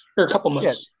weeks or a couple Shit.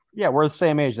 months. Yeah, we're the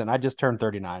same age then. I just turned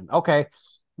 39. Okay.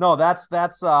 No, that's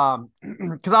because I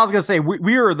was gonna say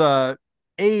we are the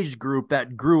age group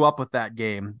that grew up with that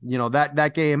game.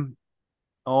 That game.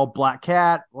 Oh, Black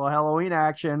Cat. Well, Halloween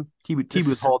action. T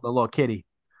was holding a little kitty.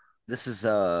 This is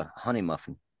Honey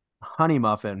Muffin. Honey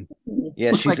Muffin.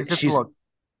 Yeah, Looks like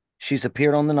she's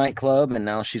appeared on the nightclub and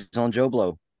now she's on Joe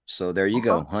Blow. So there you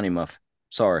go, Honey Muff.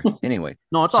 Sorry. Anyway.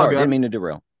 No, it's sorry, all good. Didn't mean to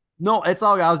derail. No, it's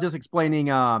all good. I was just explaining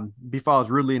before I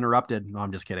was rudely interrupted. No,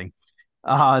 I'm just kidding.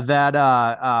 That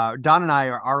Don and I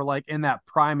are like in that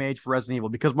prime age for Resident Evil,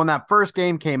 because when that first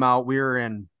game came out, we were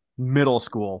in middle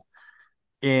school.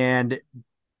 And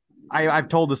I've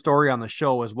told the story on the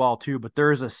show as well too, but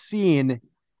there's a scene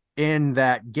in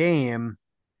that game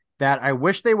that I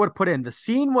wish they would have put in. The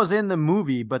scene was in the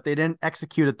movie, but they didn't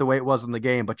execute it the way it was in the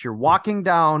game. But you're walking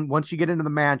down, once you get into the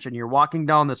mansion, you're walking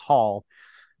down this hall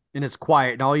and it's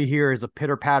quiet, and all you hear is a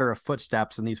pitter patter of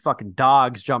footsteps, and these fucking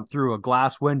dogs jump through a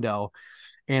glass window.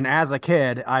 And as a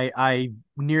kid, I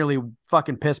nearly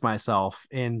fucking pissed myself,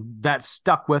 and that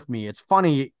stuck with me. It's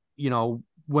funny,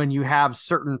 when you have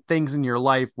certain things in your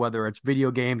life, whether it's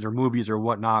video games or movies or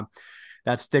whatnot,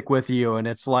 that stick with you. And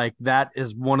it's like, that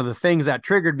is one of the things that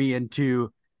triggered me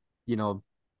into,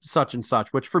 such and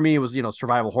such, which for me was,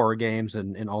 survival horror games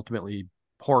and ultimately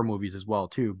horror movies as well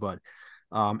too. But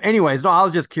anyways, no, I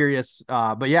was just curious.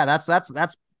 But yeah, that's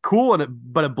cool.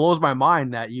 But it blows my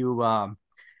mind that you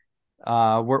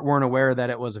weren't aware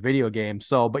that it was a video game.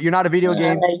 So, but you're not a video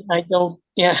game. I don't.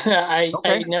 Yeah, I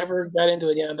Okay. never got into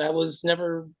it. Yeah, that was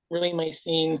never really my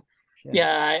scene.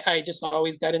 Yeah, I just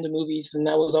always got into movies, and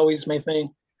that was always my thing.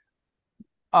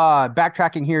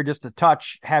 Backtracking here just a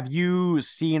touch. Have you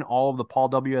seen all of the Paul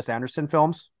W.S. Anderson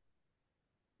films?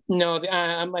 No,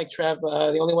 I'm like Trev.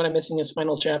 The only one I'm missing is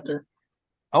Final Chapter.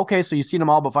 Okay, so you've seen them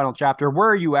all but Final Chapter. Where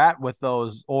are you at with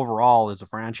those overall as a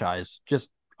franchise? Just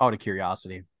out of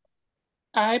curiosity.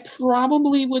 I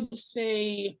probably would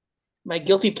say my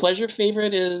guilty pleasure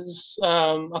favorite is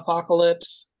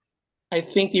Apocalypse. I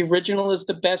think the original is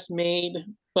the best made,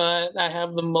 but I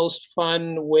have the most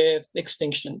fun with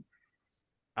Extinction.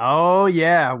 Oh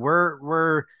yeah,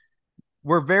 we're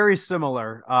very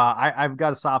similar. I've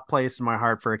got a soft place in my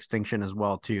heart for Extinction as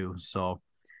well too. So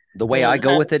the way I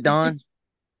go with it, Don.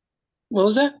 What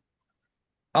was that?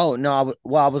 Oh no,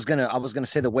 I was gonna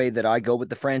say the way that I go with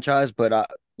the franchise, but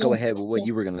go ahead with what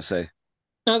you were gonna say.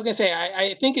 I was gonna say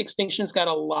I think Extinction's got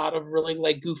a lot of really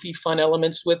like goofy fun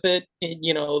elements with it.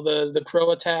 The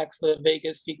crow attacks, the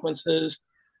Vegas sequences.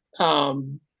 Yeah,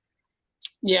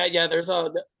 there's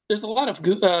a lot of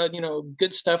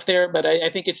good stuff there, but I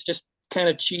think it's just kind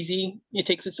of cheesy. It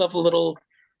takes itself a little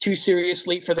too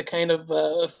seriously for the kind of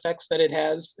effects that it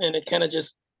has, and it kind of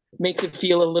just makes it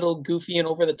feel a little goofy and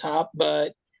over the top.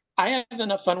 But I have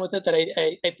enough fun with it that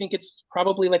I think it's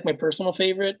probably like my personal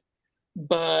favorite.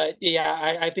 But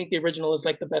yeah, I think the original is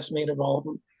like the best made of all of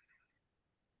them.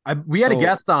 We had a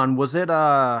guest on. Was it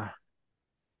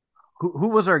who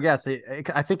was our guest?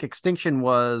 I think Extinction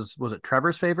was it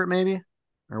Trevor's favorite maybe,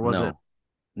 or was it?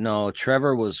 No,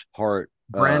 Trevor was part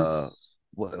Brent's.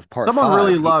 Part someone 5.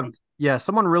 really loved. Yeah,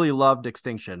 someone really loved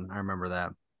Extinction. I remember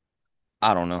that.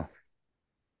 I don't know.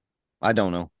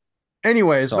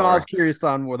 Anyways, no, I was curious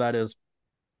on where that is.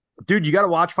 Dude, you got to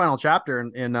watch Final Chapter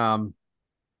and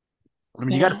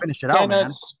you got to finish it out, man.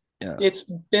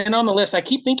 It's been on the list. I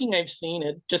keep thinking I've seen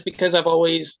it just because I've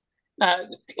always,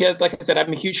 because like I said,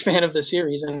 I'm a huge fan of the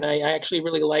series and I actually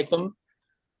really like them.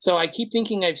 So I keep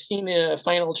thinking I've seen a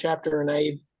Final Chapter and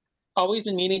always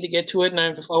been meaning to get to it, and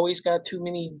I've always got too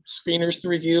many screeners to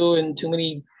review and too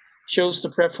many shows to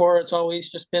prep for. It's always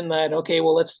just been that, okay,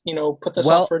 well, let's, put this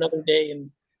off Well, for another day, and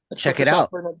let's put check it this off out.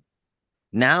 for another.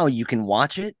 Now you can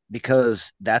watch it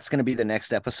because that's going to be the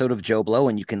next episode of Joe Blow,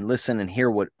 and you can listen and hear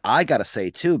what I got to say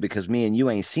too, because me and you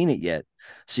ain't seen it yet.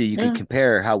 So you can Yeah.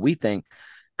 compare how we think.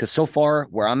 Because so far,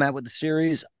 where I'm at with the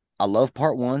series, I love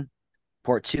part one.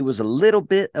 Part two was a little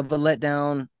bit of a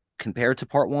letdown compared to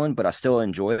part one, but I still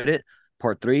enjoyed it.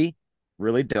 Part three,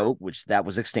 really dope, which that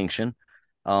was Extinction.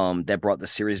 That brought the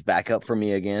series back up for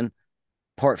me again.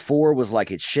 Part four was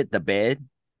like it shit the bed.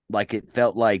 Like it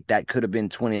felt like that could have been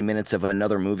 20 minutes of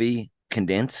another movie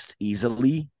condensed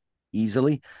easily.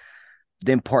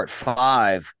 Then part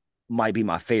five might be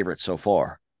my favorite so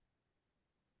far.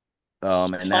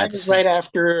 And Five is right that's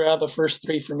after the first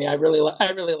three for me. I really like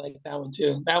that one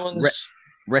too. That Re- one's.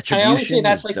 I always say Retribution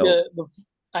that's is like dope.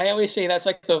 I always say that's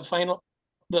like the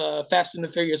Fast and the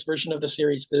Furious version of the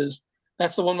series, because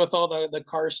that's the one with all the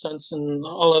car stunts and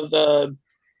all of the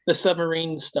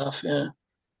submarine stuff. Yeah,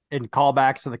 And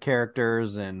callbacks to the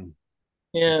characters and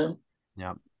yeah.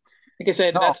 yeah. Like I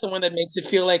said, No. that's the one that makes it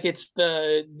feel like it's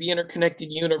the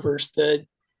interconnected universe. That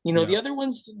Yeah. the other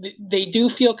ones, they do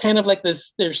feel kind of like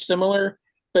this. They're similar,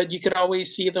 but you could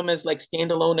always see them as like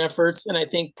standalone efforts. And I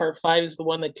think part five is the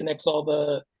one that connects all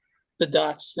the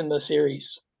dots in the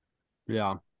series.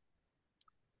 Yeah.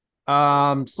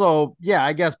 So yeah,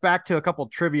 I guess back to a couple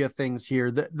trivia things here.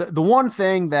 The one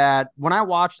thing that when I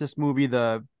watched this movie,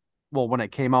 when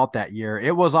it came out that year,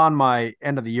 it was on my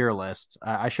end of the year list.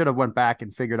 I should have went back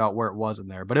and figured out where it was in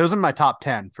there, but it was in my top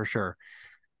 10 for sure.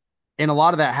 And a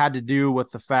lot of that had to do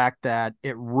with the fact that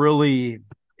it really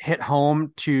hit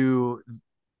home to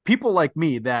people like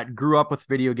me that grew up with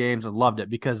video games and loved it,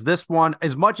 because this one,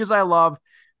 as much as I love,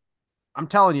 I'm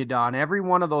telling you, Don, every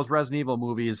one of those Resident Evil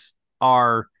movies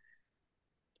are,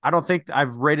 I don't think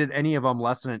I've rated any of them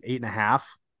less than an 8.5.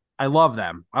 I love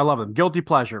them. I love them. Guilty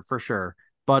pleasure for sure,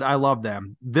 but I love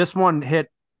them. This one hit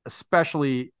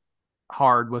especially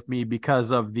hard with me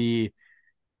because of the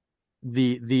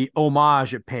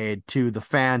homage it paid to the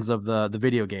fans of the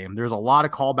video game. There's a lot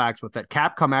of callbacks with it.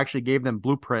 Capcom actually gave them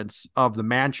blueprints of the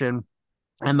mansion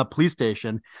and the police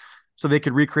station so they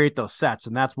could recreate those sets,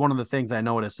 and that's one of the things I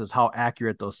noticed is how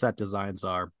accurate those set designs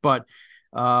are. But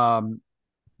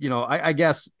I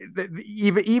guess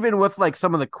even with like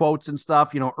some of the quotes and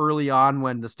stuff, early on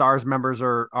when the Stars members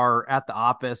are at the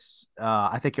office,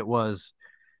 I think it was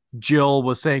Jill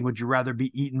was saying, "Would you rather be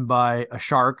eaten by a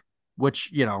shark?"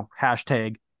 Which,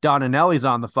 hashtag Don Anelli's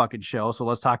on the fucking show, so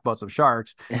let's talk about some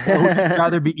sharks. Would you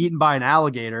rather be eaten by an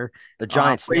alligator, The giant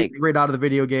right, snake. right out of the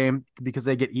video game, because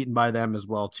they get eaten by them as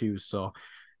well too. So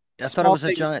I thought it small was a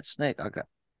things. giant snake. Okay.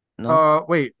 No.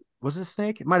 Wait, was it a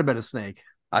snake? It might have been a snake.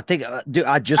 I think, dude,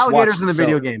 I just Alligators watched in it. the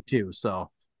video So game too. So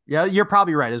yeah, you're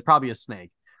probably right. It's probably a snake.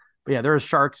 But yeah, there's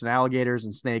sharks and alligators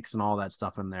and snakes and all that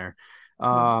stuff in there.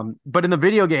 But in the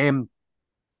video game,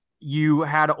 you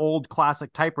had an old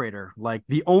classic typewriter. Like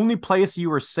the only place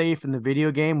you were safe in the video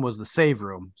game was the save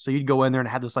room. So you'd go in there and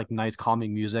have this like nice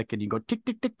calming music, and you go tick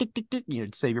tick tick tick tick tick.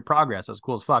 You'd save your progress. That's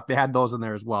cool as fuck. They had those in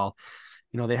there as well.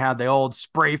 They had the old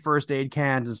spray first aid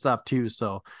cans and stuff too.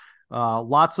 So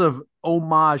lots of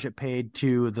homage it paid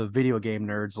to the video game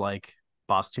nerds like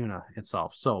Boss Tuna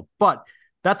itself. So, but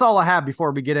that's all I have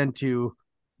before we get into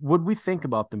what we think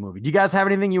about the movie. Do you guys have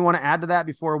anything you want to add to that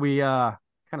before we kind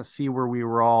of see where we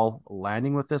were all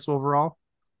landing with this overall?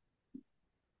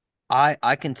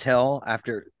 I can tell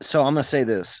after. So I'm gonna say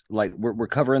this: like we're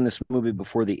covering this movie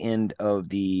before the end of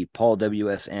the Paul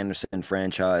W.S. Anderson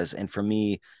franchise, and for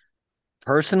me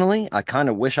personally, I kind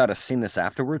of wish I'd have seen this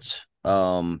afterwards.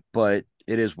 But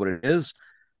it is what it is.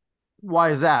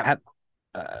 Why is that?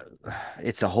 Uh,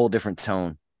 it's a whole different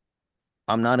tone.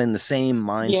 I'm not in the same Yeah.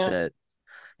 mindset,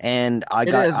 and I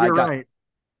It got is. I You're got right.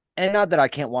 and not that I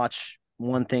can't watch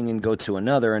one thing and go to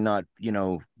another, and not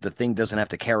the thing doesn't have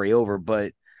to carry over,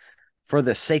 but for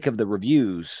the sake of the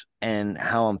reviews and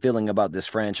how I'm feeling about this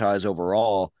franchise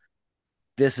overall,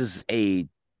 this is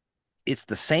it's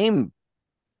the same,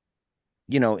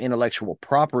 intellectual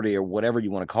property or whatever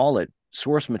you want to call it,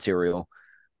 source material,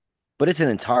 but it's an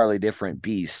entirely different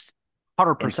beast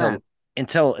 100%.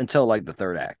 until like the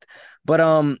third act. But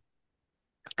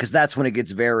because that's when it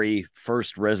gets very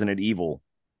first Resident Evil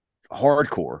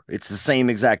hardcore. It's the same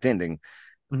exact ending,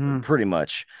 pretty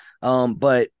much.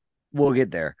 But we'll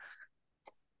get there.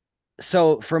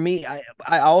 So for me,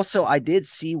 I did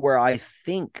see where I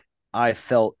think I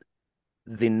felt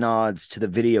the nods to the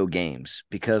video games,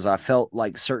 because I felt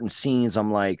like certain scenes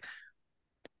I'm like,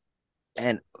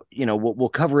 and we'll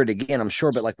cover it again, I'm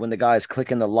sure, but like when the guy's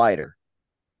clicking the lighter,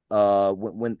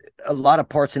 when a lot of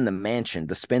parts in the mansion,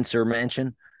 the Spencer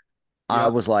mansion, I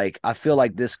Yep. was like, I feel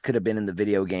like this could have been in the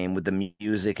video game with the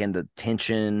music and the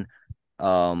tension.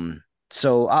 Um,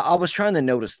 so I was trying to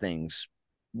notice things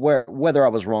where whether I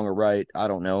was wrong or right, I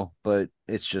don't know, but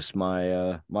it's just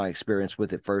my experience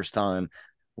with it first time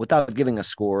without giving a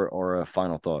score or a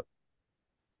final thought.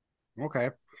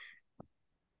 Okay.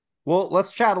 Well,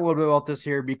 let's chat a little bit about this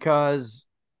here because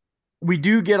we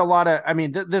do get a lot of. I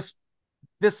mean, this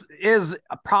is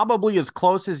probably as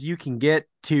close as you can get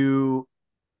to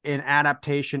an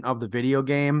adaptation of the video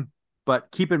game.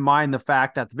 But keep in mind the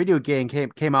fact that the video game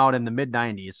came out in the mid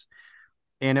 '90s,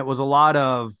 and it was a lot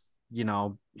of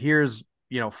here's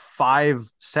 5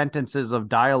 sentences of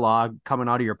dialogue coming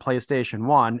out of your PlayStation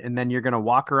 1, and then you're gonna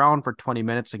walk around for 20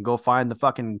 minutes and go find the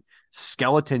fucking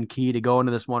skeleton key to go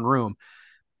into this one room.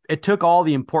 It took all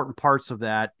the important parts of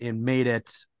that and made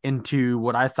it into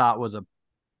what I thought was a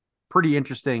pretty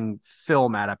interesting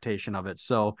film adaptation of it.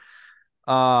 So,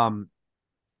 um,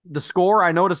 the score,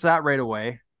 I noticed that right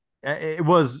away. It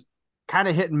was kind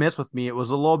of hit and miss with me. It was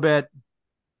a little bit.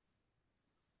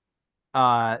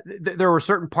 There were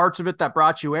certain parts of it that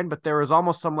brought you in, but there was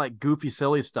almost some like goofy,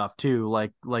 silly stuff too,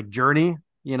 like Journey.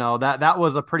 That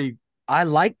was a pretty. I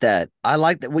like that. I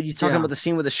like that. What you talking Yeah. about the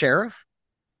scene with the sheriff?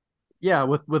 Yeah,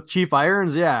 with Chief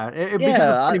Irons, yeah, it becomes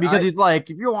Yeah, funny because he's like,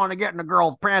 if you want to get in a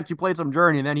girl's pants, you play some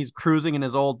Journey, and then he's cruising in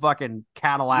his old fucking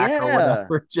Cadillac or yeah.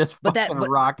 whatever, just fucking But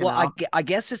rocking well, out. I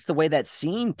guess it's the way that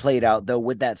scene played out though,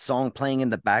 with that song playing in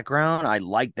the background. I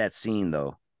like that scene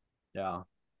though. Yeah,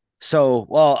 So,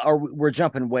 well, we're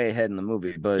jumping way ahead in the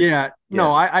movie, but yeah.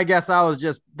 No, yeah, I guess I was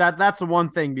just that's the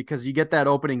one thing because you get that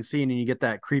opening scene and you get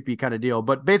that creepy kind of deal.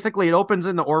 But basically, it opens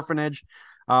in the orphanage.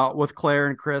 With Claire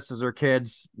and Chris as their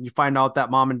kids, you find out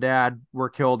that mom and dad were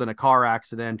killed in a car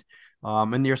accident,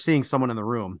 and you're seeing someone in the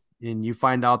room, and you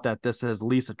find out that this is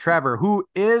Lisa Trevor, who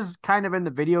is kind of in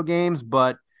the video games,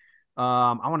 but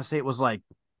I want to say it was like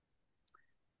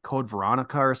Code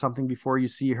Veronica or something before you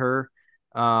see her.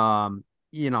 But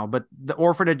the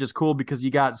orphanage is cool because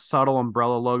you got subtle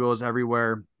Umbrella logos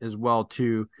everywhere as well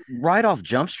too. right off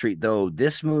Jump Street though,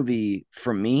 this movie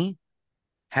for me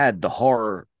had the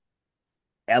horror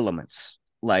elements,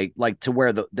 like to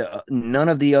where the none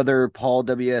of the other Paul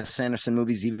W.S. Anderson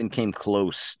movies even came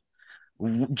close,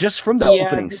 just from the Yeah,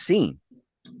 opening scene.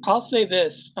 I'll say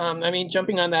this. I mean,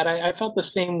 jumping on that, I felt the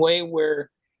same way where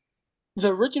the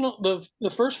original, the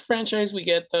first franchise we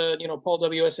get, the Paul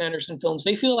W.S. Anderson films,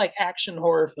 they feel like action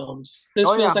horror films. This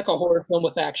Oh feels yeah, like a horror film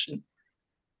with action.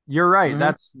 you're right. Mm-hmm.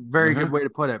 That's a very good Mm-hmm. way to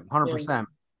put it. Yeah. 100%.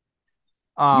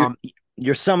 You're Um,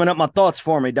 you're summing up my thoughts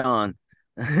for me, Don.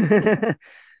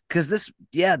 Because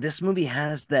this movie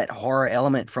has that horror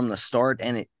element from the start,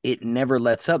 and it never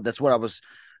lets up. That's what I was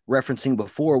referencing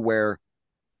before, where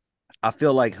I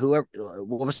feel like whoever,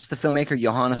 what was the filmmaker,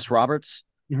 Johannes Roberts,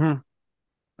 mhm.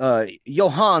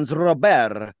 Johannes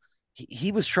Robert,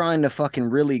 he was trying to fucking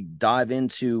really dive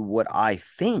into what I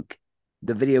think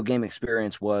the video game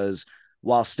experience was,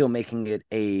 while still making it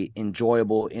a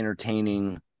enjoyable,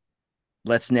 entertaining,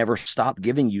 let's never stop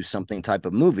giving you something type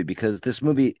of movie. Because this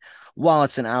movie, while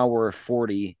it's an hour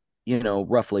 40,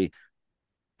 roughly,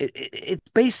 it's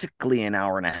basically an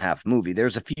hour and a half movie.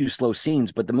 There's a few slow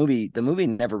scenes, but the movie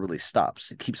never really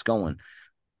stops. It keeps going.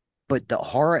 But the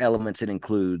horror elements it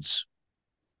includes,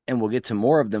 and we'll get to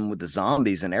more of them with the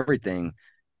zombies and everything,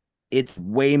 it's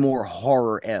way more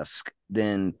horror-esque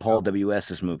than Paul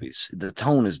W.S.'s movies. The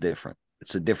tone is different.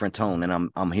 It's a different tone, and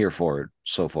I'm here for it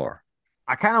so far.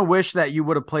 I kind of wish that you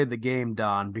would have played the game,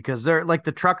 Don, because they're like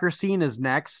the trucker scene is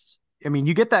next. I mean,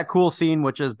 you get that cool scene,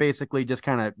 which is basically just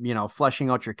kind of, fleshing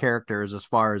out your characters as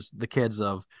far as the kids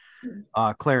of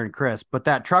Claire and Chris. But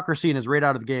that trucker scene is right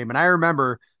out of the game. And I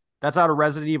remember that's out of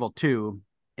Resident Evil 2.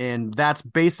 And that's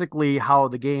basically how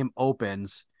the game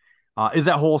opens, is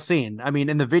that whole scene. I mean,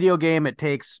 in the video game, it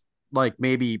takes like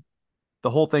maybe the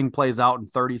whole thing plays out in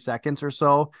 30 seconds or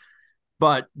so.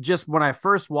 But just when I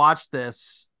first watched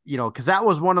this, because that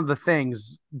was one of the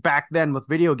things back then with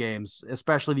video games,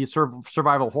 especially these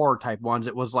survival horror type ones.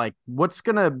 It was like, what's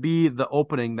going to be the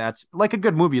opening that's like a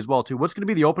good movie as well, too? What's going to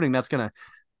be the opening that's going to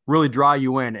really draw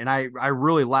you in? And I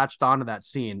really latched onto that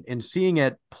scene and seeing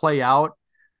it play out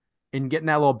and getting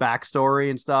that little backstory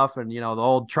and stuff. And, the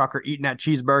old trucker eating that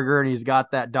cheeseburger and he's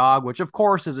got that dog, which of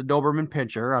course is a Doberman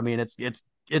Pinscher. I mean,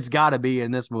 it's got to be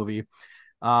in this movie.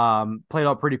 Played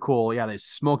out pretty cool. Yeah, they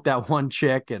smoked that one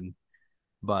chick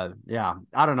but yeah,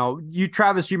 I don't know. You,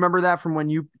 Travis, you remember that from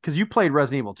because you played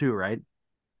Resident Evil 2, right?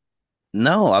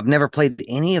 No, I've never played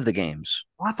any of the games.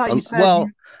 Well, I thought you said Well,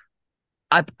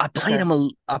 I played Okay. them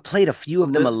I played a few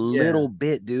of them a Yeah. little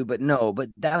bit, dude, but no, but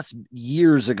that was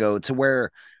years ago to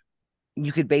where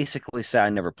you could basically say I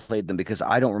never played them because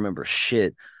I don't remember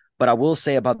shit. But I will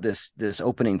say about this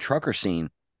opening trucker scene,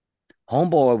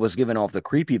 Homeboy was giving off the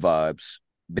creepy vibes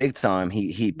big time.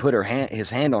 He put his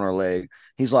hand on her leg.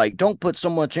 He's like, "Don't put so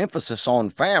much emphasis on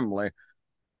family."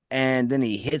 And then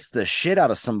he hits the shit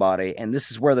out of somebody, and this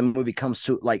is where the movie comes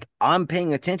to, like, I'm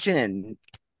paying attention, and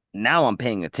now I'm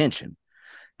paying attention.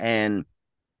 And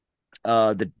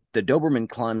the Doberman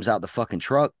climbs out the fucking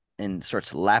truck and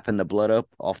starts lapping the blood up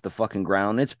off the fucking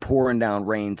ground. It's pouring down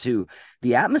rain too.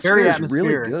 The atmosphere Very is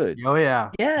really atmospheric. good. Oh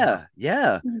yeah.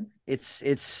 Yeah.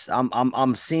 It's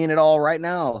I'm seeing it all right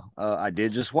now. I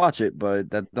did just watch it, but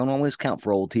that don't always count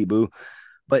for old T-Boo.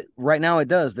 But right now it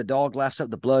does. The dog laughs up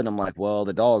the blood, and I'm like, well,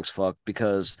 the dog's fucked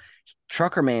because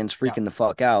Trucker Man's Yeah. freaking the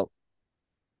fuck out.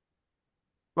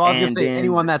 Well, I was gonna And say then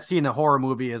anyone that's seen a horror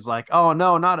movie is like, oh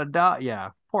no, not a dog.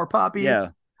 Yeah, poor puppy. yeah,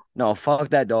 no, fuck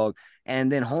that dog.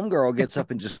 And then Homegirl gets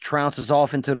up and just trounces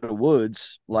off into the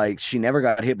woods like she never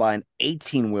got hit by an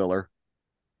 18 wheeler.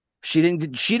 She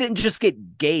didn't just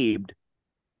get gauged.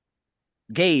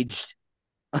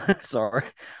 Sorry,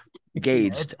 Yeah,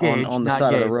 gauged it's on Gage, the not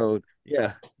side of the Gabe. road.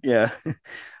 Yeah, yeah.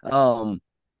 um,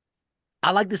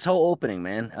 I like this whole opening,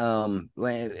 man.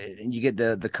 When you get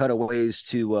the cutaways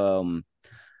to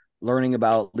learning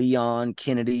about Leon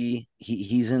Kennedy.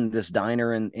 He's in this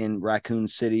diner in Raccoon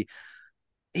City.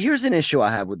 Here's an issue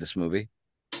I have with this movie.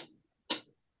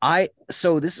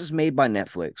 So this is made by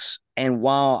Netflix, and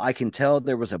while I can tell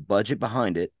there was a budget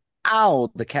behind it, ow,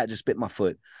 the cat just bit my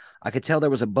foot. I could tell there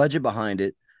was a budget behind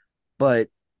it, but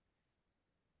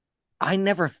I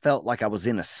never felt like I was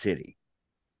in a city.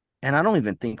 And I don't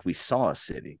even think we saw a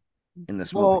city in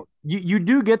this movie. Well, you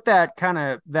do get that kind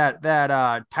of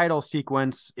that title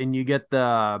sequence, and you get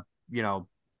the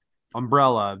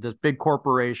umbrella, this big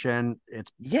corporation.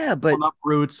 It's Yeah, but pulling up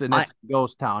roots, and I it's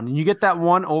ghost town, and you get that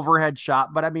one overhead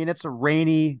shot. But I mean, it's a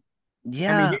rainy. I mean,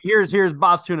 yeah, here's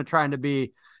Boss Tuna trying to be I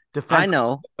defensive,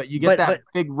 know. but you get that But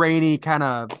big rainy kind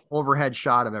of overhead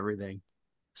shot of everything.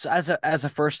 so as a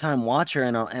first time watcher,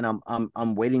 and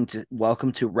I'm waiting to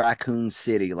welcome to Raccoon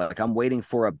City. Like I'm waiting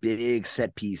for a big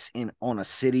set piece in on a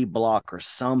city block or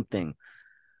something.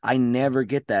 I never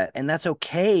get that, and that's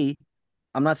okay.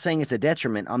 I'm not saying it's a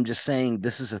detriment. I'm just saying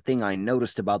this is a thing I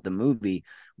noticed about the movie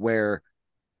where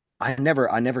I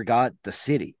never got the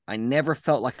city. I never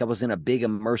felt like I was in a big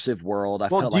immersive world. I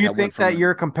Well, felt do like you I went think that from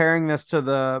you're comparing this to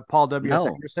the Paul W.S.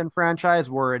 no, Anderson franchise,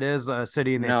 where it is a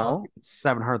city and they tell you no, it's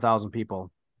 700,000 people?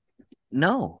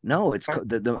 no. It's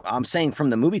Okay. I'm saying from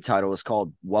the movie title, it's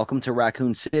called Welcome to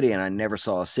Raccoon City, and I never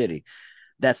saw a city.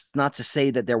 That's not to say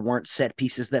that there weren't set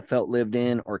pieces that felt lived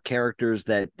in or characters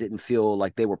that didn't feel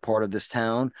like they were part of this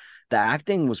town. The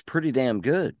acting was pretty damn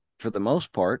good for the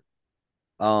most part.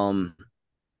 Um,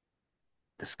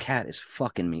 this cat is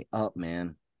fucking me up,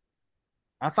 man.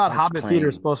 I thought What's Hobbit feet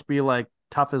are playing? supposed to be like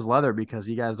tough as leather because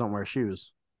you guys don't wear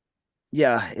shoes.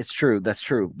 Yeah, it's true. That's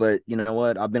true. But you know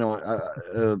what? I've been on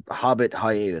a Hobbit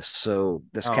hiatus, so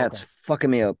this Oh, okay. cat's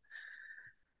fucking me up.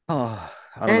 Oh,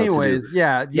 I don't know what to do. Anyways,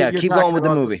 yeah, Yeah, you're keep going talking with the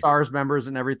about the movie. stars members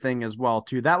and everything as well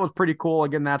too. That was pretty cool.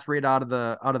 Again, that's right out of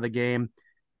the game.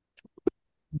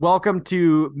 Welcome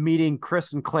to meeting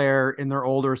Chris and Claire in their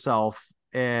older self,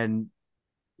 and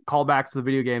call back to the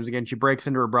video games again. She breaks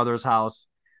into her brother's house.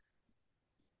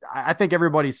 I think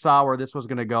everybody saw where this was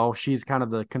going to go. She's kind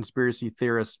of the conspiracy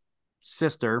theorist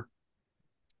sister,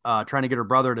 trying to get her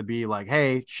brother to be like,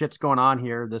 "Hey, shit's going on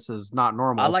here. This is not I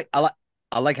normal." like I like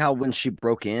I like how when she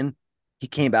broke in, he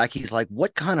came back. He's like,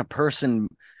 "What kind of person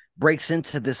breaks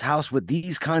into this house with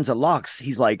these kinds of locks?"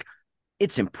 He's like,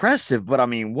 "It's impressive, but I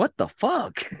mean, what the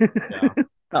fuck?" Yeah.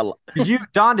 I, Did you,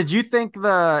 Don? Did you think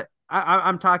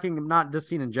I'm talking not this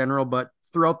scene in general, but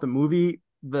throughout the movie,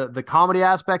 the comedy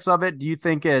aspects of it? Do you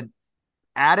think it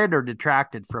added or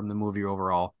detracted from the movie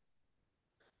overall?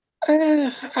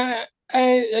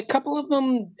 A couple of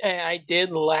them I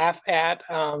did laugh at.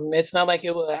 It's not like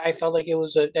it was. I felt like it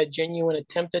was a genuine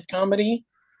attempt at comedy.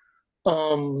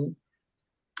 Um,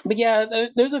 but yeah,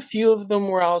 there's a few of them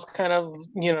where I was kind of,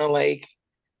 like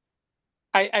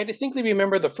I distinctly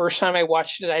remember the first time I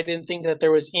watched it, I didn't think that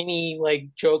there was any like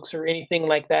jokes or anything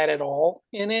like that at all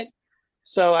in it.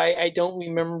 So I don't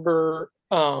remember.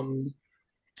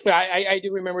 I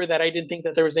do remember that I didn't think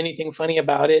that there was anything funny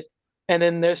about it. And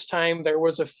then this time there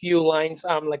was a few lines,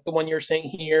 like the one you're saying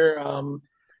here.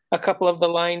 A couple of the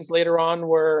lines later on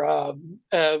where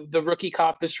the rookie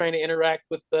cop is trying to interact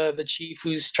with the chief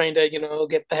who's trying to,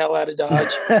 get the hell out of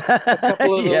Dodge. A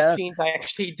couple of those yeah, scenes I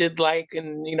actually did like,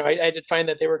 and I did find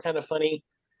that they were kind of funny.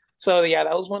 So yeah,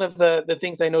 that was one of the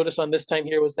things I noticed on this time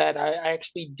here was that I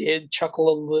actually did chuckle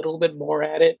a little bit more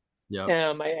at it.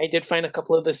 Yeah. I did find a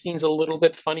couple of the scenes a little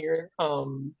bit funnier.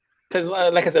 Because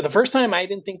like I said, the first time I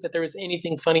didn't think that there was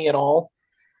anything funny at all.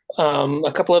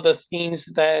 A couple of the scenes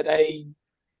that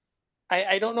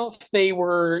I don't know if they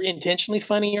were intentionally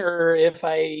funny or if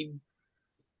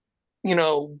you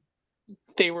know,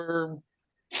 they were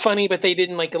funny, but they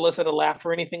didn't like elicit a laugh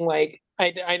or anything. Like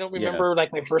I don't Yeah. remember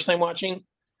like my first time watching,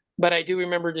 but I do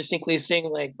remember distinctly saying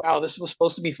like, "Wow, this was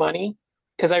supposed to be funny,"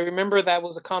 because I remember that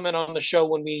was a comment on the show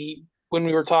when we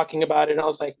were talking about it. And I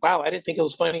was like, "Wow, I didn't think it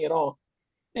was funny at all."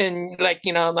 And like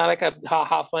not like a ha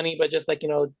ha funny, but just like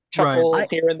Right. chuckle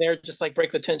here and there, just like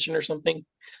break the tension or something.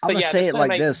 I'm But gonna yeah, say this it time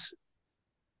like this.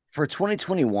 For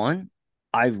 2021,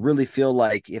 I really feel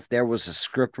like if there was a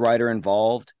script writer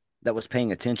involved that was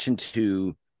paying attention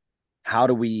to how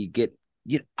do we get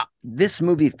this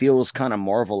movie feels kind of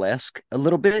Marvel-esque a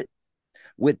little bit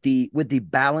with the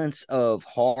balance of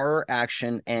horror,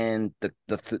 action, and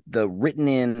the written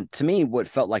in, to me, what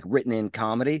felt like written in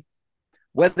comedy.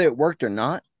 Whether it worked or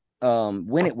not,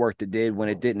 when it worked, it did. When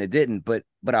it didn't, it didn't. But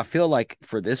I feel like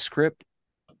for this script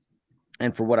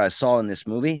and for what I saw in this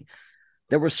movie,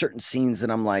 there were certain scenes that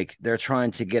I'm like, they're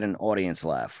trying to get an audience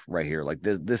laugh right here. Like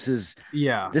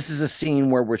Yeah. this is a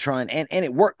scene where we're trying, and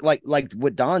it worked. Like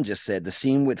what Don just said, the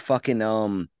scene with fucking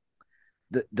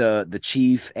the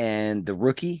chief and the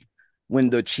rookie, when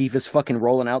the chief is fucking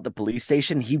rolling out the police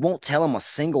station, he won't tell him a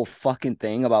single fucking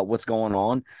thing about what's going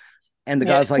on. And the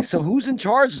yeah, guy's like, "So who's in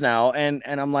charge now?" And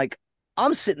I'm like,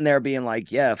 I'm sitting there being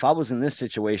like, "Yeah, if I was in this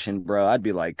situation, bro, I'd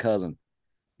be like, cousin,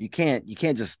 you can't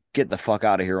just get the fuck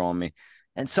out of here on me."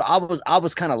 And so I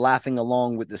was kind of laughing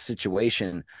along with the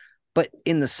situation. But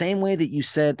in the same way that you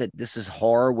said that this is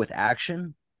horror with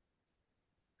action,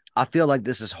 I feel like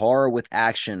this is horror with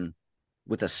action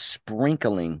with a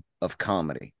sprinkling of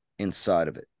comedy inside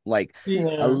of it. Like a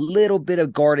yeah. little bit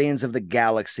of Guardians of the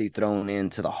Galaxy thrown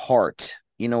into the heart.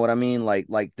 You know what I mean? Like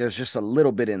there's just a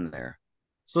little bit in there.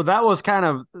 So that was kind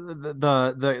of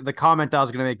the comment I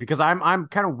was going to make, because I'm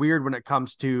kind of weird when it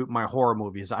comes to my horror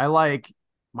movies. I like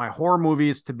my horror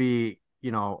movies to be,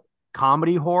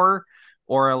 comedy horror,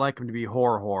 or I like them to be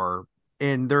horror.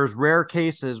 And there's rare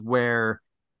cases where,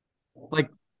 like,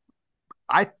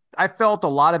 I I felt a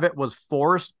lot of it was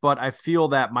forced, but I feel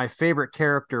that my favorite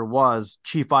character was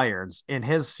Chief Irons, and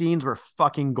his scenes were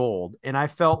fucking gold. And I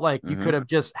felt like you could have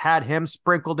just had him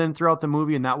sprinkled in throughout the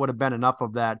movie, and that would have been enough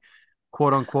of that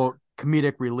quote unquote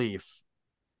comedic relief.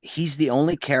 He's the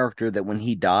only character that when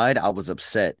he died, I was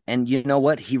upset. And you know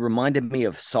what? He reminded me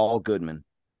of Saul Goodman.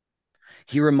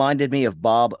 He reminded me of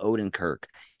Bob Odenkirk.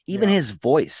 Even Yeah. his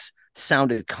voice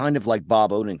sounded kind of like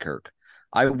Bob Odenkirk.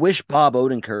 I wish Bob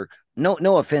Odenkirk,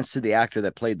 no offense to the actor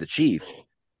that played the chief,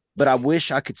 but I wish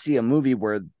I could see a movie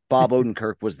where Bob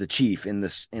Odenkirk was the chief in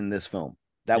this film.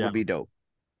 That Yeah. would be dope.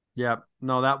 Yeah.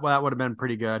 No, that would have been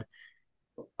pretty good.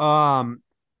 Um,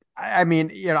 I mean,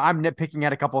 I'm nitpicking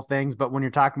at a couple things, but when you're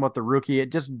talking about the rookie,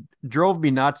 it just drove me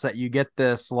nuts that you get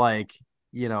this, like,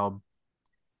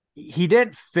 he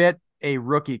didn't fit a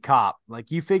rookie cop. Like,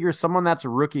 you figure someone that's a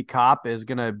rookie cop is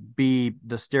gonna be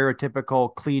the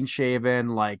stereotypical clean shaven,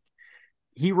 like,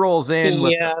 he rolls in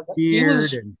with the Yeah,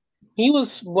 beard and he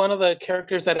was one of the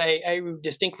characters that I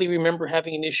distinctly remember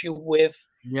having an issue with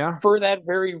yeah, for that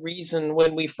very reason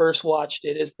when we first watched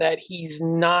it, is that he's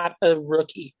not a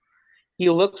rookie. He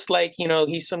looks like,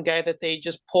 he's some guy that they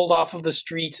just pulled off of the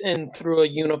streets and threw a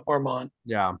uniform on.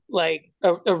 yeah. Like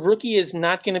a rookie is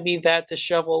not going to be that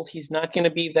disheveled. He's not going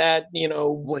to be that.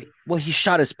 Well, he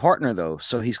shot his partner though,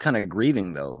 so he's kind of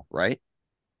grieving though, right?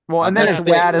 Well, and then his Yeah,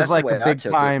 but dad is That's the like a way I big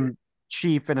took it. time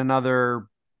chief in another,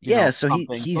 Yeah, so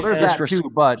something. So he's there's that too,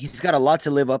 but he's got a lot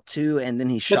to live up to, and then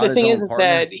he But shot the his thing own is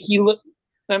partner. that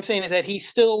what I'm saying is that he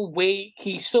still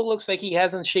looks like he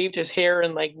hasn't shaved his hair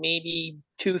in like maybe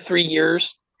 2-3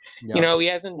 years. yeah, He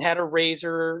hasn't had a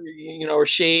razor, or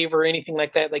shave or anything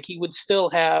like that. Like he would still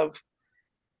have,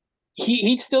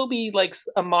 he'd still be like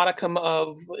a modicum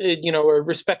of, a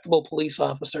respectable police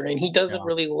officer, and he doesn't yeah.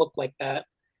 really look like that.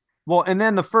 Well, and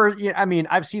then the first, I mean,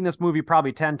 I've seen this movie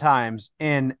probably 10 times,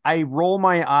 and I roll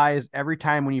my eyes every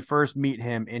time when you first meet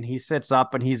him and he sits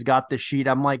up and he's got the sheet.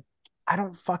 I'm like, I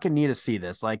don't fucking need to see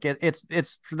this. Like,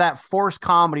 it's that forced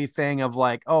comedy thing of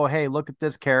like, oh, hey, look at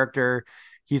this character.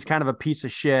 He's kind of a piece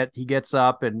of shit. He gets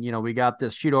up and, we got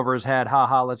this sheet over his head. Ha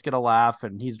ha, let's get a laugh.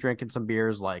 And he's drinking some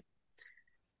beers. Like,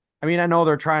 I mean, I know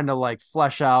they're trying to like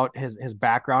flesh out his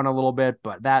background a little bit,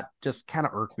 but that just kind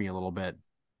of irked me a little bit.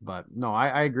 But no,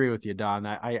 I agree with you, Don.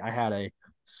 I had a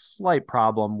slight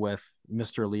problem with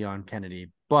Mr. Leon Kennedy,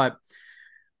 but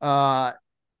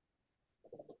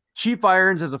Chief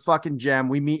Irons is a fucking gem.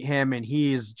 We meet him, and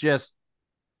he's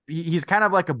kind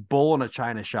of like a bull in a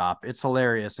china shop. It's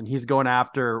hilarious, and he's going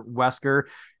after Wesker.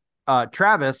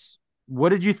 Travis, what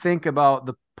did you think about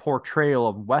the portrayal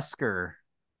of Wesker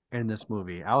in this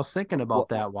movie? I was thinking about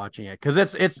that watching it, because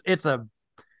it's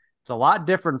a lot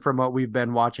different from what we've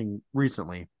been watching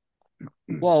recently.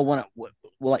 Well,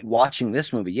 like watching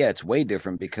this movie, yeah, it's way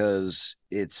different because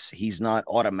he's not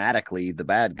automatically the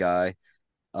bad guy.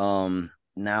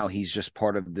 Now he's just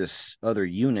part of this other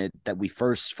unit that we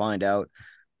first find out.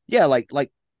 Yeah,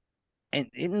 and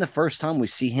in the first time we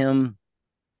see him,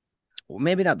 well,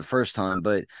 maybe not the first time,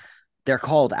 but they're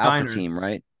called Alpha Team,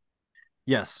 right?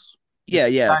 Yes. Yeah,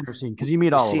 yeah. Because you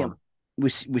meet all of them. We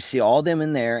see all of them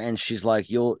in there, and she's like,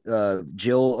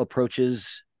 Jill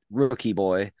approaches Rookie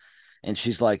Boy, and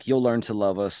she's like, you'll learn to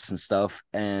love us and stuff.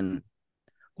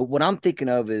 But what I'm thinking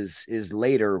of is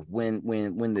later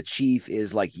when the chief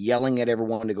is like yelling at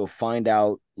everyone to go find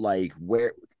out like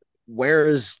where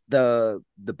is the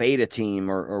beta team,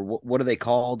 or what are they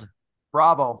called?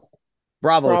 Bravo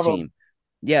Team.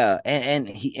 Yeah,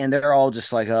 and they're all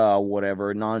just like, oh,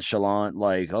 whatever, nonchalant,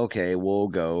 like, okay, we'll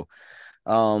go.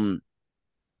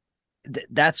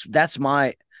 That's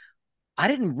my. I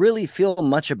didn't really feel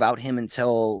much about him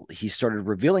until he started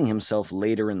revealing himself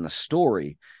later in the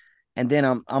story. And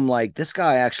then I'm like, this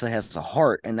guy actually has a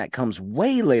heart, and that comes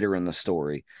way later in the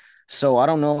story. So I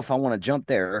don't know if I want to jump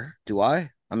there. Do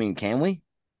I? I mean, can we?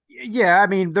 Yeah, I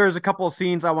mean, there's a couple of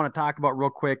scenes I want to talk about real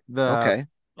quick. Okay.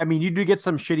 I mean, you do get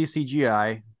some shitty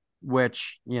CGI,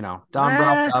 which, Don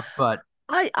brought up, but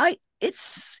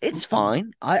it's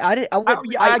fine.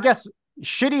 I guess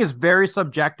shitty is very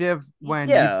subjective when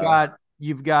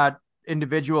you've got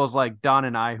individuals like Don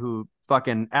and I who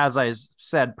fucking, as I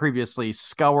said previously,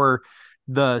 scour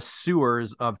the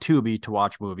sewers of Tubi to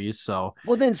watch movies. So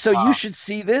you should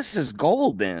see this as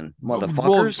gold, then,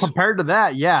 motherfuckers. Well, compared to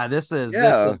that, yeah, this is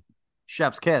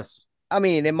chef's kiss. I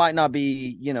mean, it might not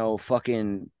be,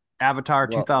 fucking Avatar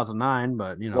 2009,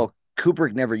 but well,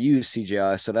 Kubrick never used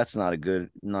CGI, so that's not a good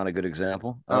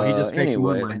example. Oh, he just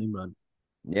anyway. but...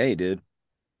 Yeah, he did.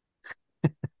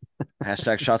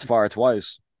 Hashtag shots fired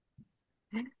twice.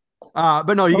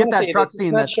 But no, you get that truck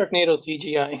scene. It's not Sharknado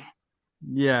CGI.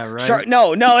 Yeah, right.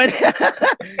 No, it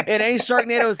ain't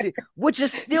Sharknado, which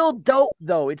is still dope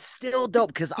though. It's still dope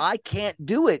because I can't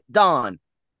do it, Don.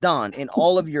 In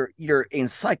all of your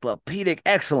encyclopedic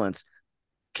excellence,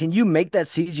 can you make that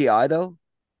CGI though?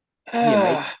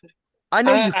 I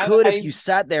know you could if you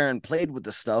sat there and played with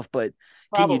the stuff, but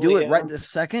can you do it right this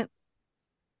second?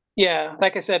 Yeah,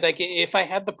 like I said, like if I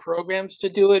had the programs to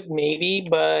do it, maybe,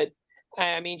 but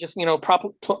I mean, just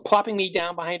plopping me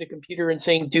down behind a computer and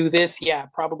saying do this, yeah,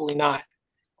 probably not.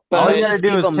 But all you gotta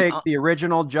do is take the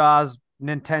original Jaws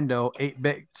Nintendo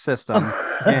 8-bit system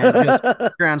and just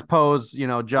transpose,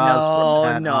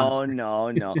 Jaws.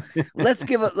 No. Let's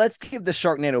give the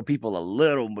Sharknado people a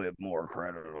little bit more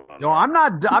credit. No, I'm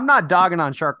not dogging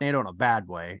on Sharknado in a bad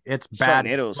way. It's bad.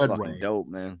 Sharknado's fucking dope,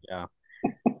 man. Yeah.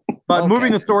 But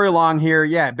moving the story along here,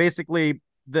 yeah, basically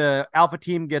the Alpha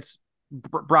Team gets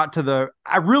brought to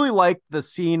I really like the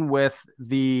scene with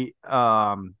the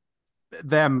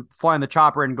them flying the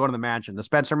chopper and going to the mansion, the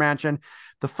Spencer mansion.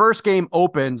 The first game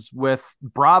opens with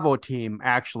Bravo Team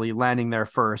actually landing there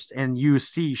first, and you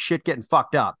see shit getting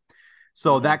fucked up.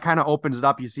 So that kind of opens it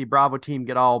up. You see Bravo Team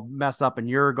get all messed up, and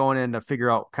you're going in to figure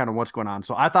out kind of what's going on.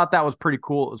 So I thought that was pretty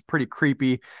cool. It was pretty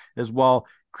creepy as well.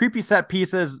 Creepy set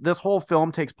pieces. This whole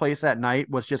film takes place at night,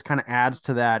 which just kind of adds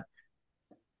to that,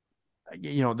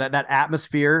 that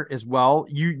atmosphere as well.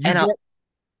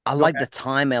 I like the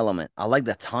time element. I like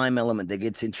the time element that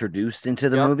gets introduced into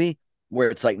the movie, where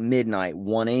it's like midnight,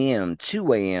 1 a.m.,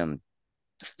 2 a.m.,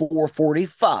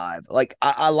 4:45. Like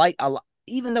I like,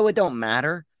 even though it don't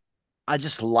matter, I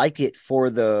just like it for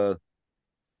the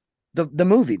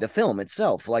movie, the film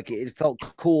itself. Like it felt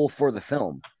cool for the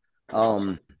film.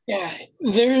 Yeah,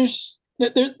 there's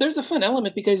a fun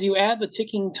element because you add the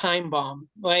ticking time bomb,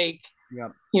 like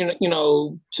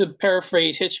to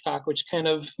paraphrase Hitchcock, which kind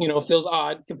of feels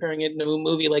odd comparing it to a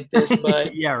movie like this,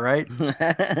 but yeah, right.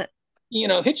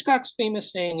 Hitchcock's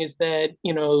famous saying is that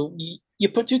you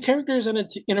put two characters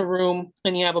in a room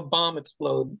and you have a bomb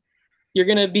explode. You're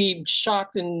gonna be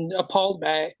shocked and appalled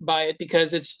by it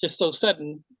because it's just so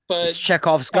sudden. But it's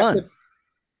Chekhov's gun.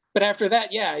 But after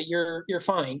that, yeah, you're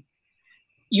fine.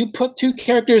 You put two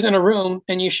characters in a room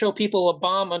and you show people a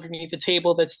bomb underneath the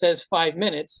table that says 5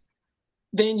 minutes,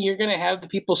 then you're going to have the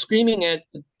people screaming at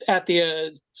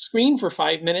the screen for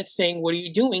 5 minutes saying, what are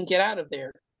you doing? Get out of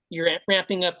there. You're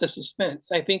ramping up the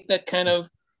suspense. I think that kind of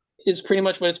is pretty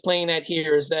much what it's playing at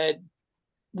here, is that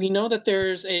we know that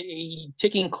there's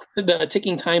the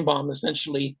ticking time bomb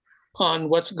essentially on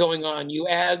what's going on. You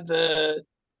add the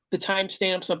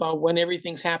timestamps about when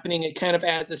everything's happening, it kind of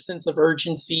adds a sense of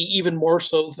urgency, even more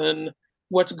so than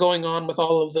what's going on with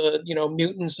all of the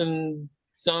mutants and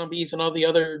zombies and all the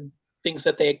other things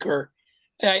that they occur.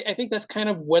 I think that's kind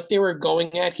of what they were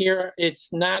going at here.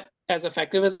 It's not as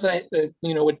effective as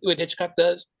what Hitchcock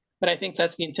does, but I think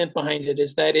that's the intent behind it.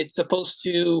 Is that it's supposed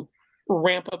to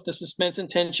ramp up the suspense and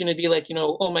tension and be like,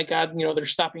 oh my God, they're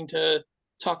stopping to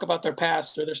talk about their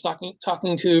past, or they're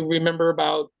talking to remember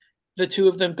about the two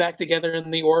of them back together in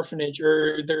the orphanage,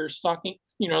 or they're stopping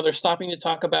to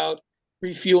talk about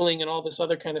refueling and all this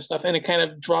other kind of stuff, and it kind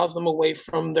of draws them away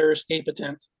from their escape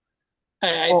attempt.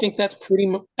 I think that's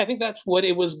I think that's what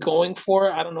it was going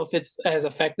for. I don't know if it's as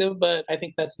effective, but I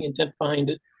think that's the intent behind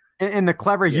it. And the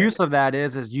clever use of that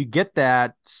is you get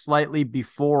that slightly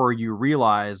before you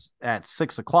realize at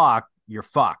 6 o'clock you're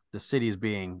fucked. The city's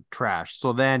being trashed.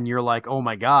 So then you're like, oh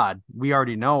my God, we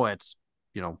already know it's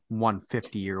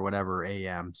 1:50 or whatever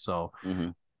a.m. So,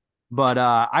 but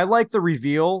I like the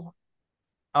reveal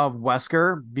of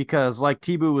Wesker because, like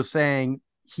T-Boo was saying,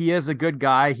 he is a good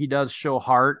guy. He does show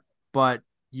heart, but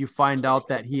you find out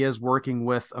that he is working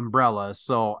with Umbrella.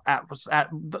 So at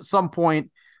some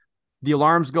point, the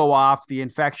alarms go off, the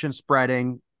infection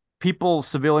spreading,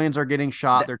 civilians are getting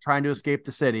shot. They're trying to escape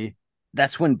the city.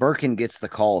 That's when Birkin gets the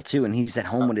call too, and he's at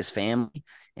home with his family,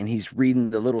 and he's reading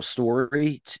the little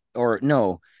story, or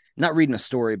no, not reading a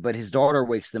story, but his daughter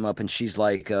wakes them up, and she's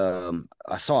like,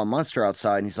 "I saw a monster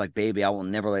outside," and he's like, "Baby, I will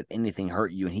never let anything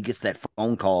hurt you." And he gets that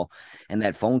phone call, and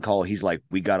that phone call, he's like,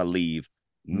 "We gotta leave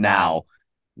now."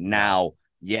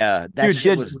 Yeah, that Dude,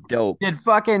 shit was dope. Did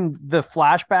fucking the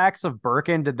flashbacks of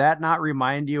Birkin, did that not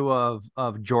remind you of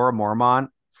Jorah Mormont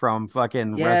from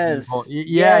fucking Resident Evil?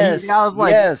 Yeah, I was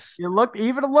like,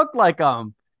 it looked like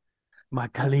my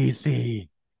Khaleesi.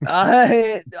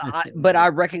 But I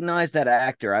recognize that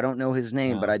actor. I don't know his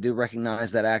name, but I do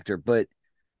recognize that actor. But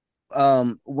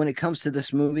when it comes to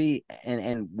this movie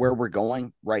and where we're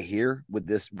going right here with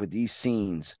these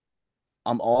scenes,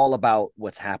 I'm all about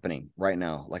what's happening right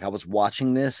now. Like I was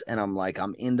watching this and I'm like,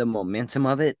 I'm in the momentum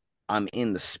of it. I'm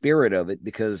in the spirit of it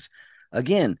because,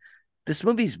 again, this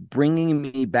movie's bringing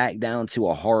me back down to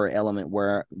a horror element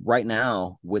where right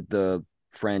now with the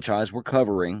franchise we're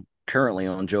covering currently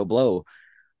on Joe Blow,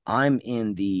 I'm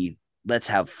in the let's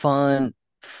have fun,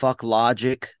 fuck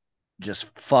logic,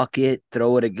 just fuck it,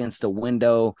 throw it against a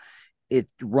window,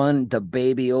 run the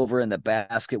baby over in the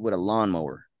basket with a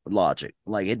lawnmower logic.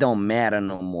 Like it don't matter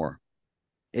no more.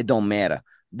 It don't matter.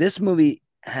 This movie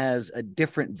has a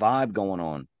different vibe going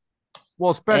on. Well,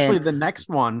 especially the next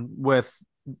one with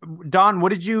Don. What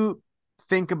did you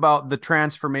think about the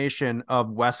transformation of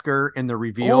Wesker in the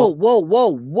reveal?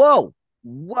 Whoa.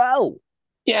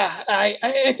 Yeah,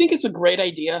 I think it's a great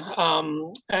idea.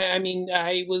 I mean,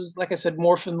 I was, like I said,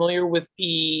 more familiar with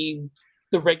the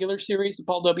regular series, the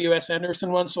Paul W.S.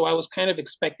 Anderson one, so I was kind of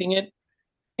expecting it.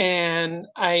 And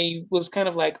I was kind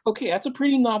of like, okay, that's a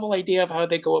pretty novel idea of how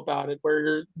they go about it,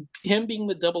 where him being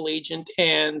the double agent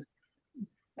and,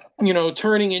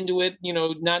 turning into it,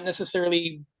 not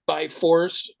necessarily by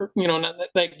force, not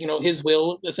like, his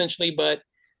will essentially, but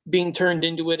being turned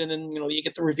into it. And then, you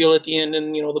get the reveal at the end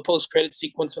and, the post-credit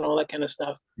sequence and all that kind of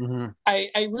stuff. Mm-hmm.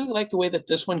 I really like the way that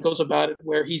this one goes about it,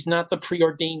 where he's not the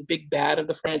preordained big bad of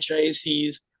the franchise.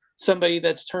 He's somebody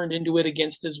that's turned into it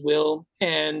against his will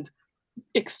and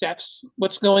accepts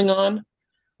what's going on,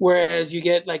 whereas you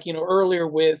get earlier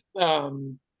with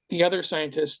the other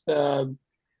scientist, the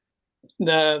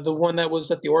one that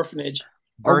was at the orphanage.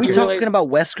 Are we talking about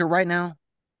Wesker right now?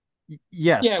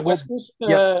 Yes. Yeah, Wesker's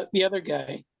the other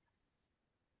guy.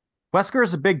 Wesker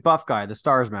is a big buff guy, the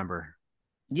STARS member.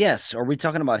 Yes. Are we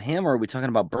talking about him or are we talking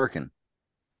about Birkin?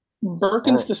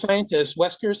 Birkin's the scientist.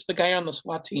 Wesker's the guy on the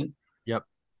SWAT team. Yep.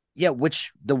 Yeah,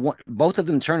 both of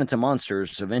them turn into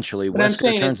monsters eventually. What I'm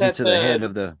saying turns into the head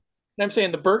of the. I'm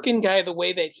saying the Birkin guy, the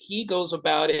way that he goes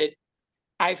about it,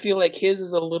 I feel like his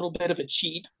is a little bit of a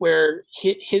cheat, where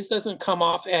his doesn't come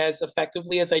off as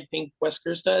effectively as I think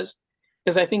Wesker's does.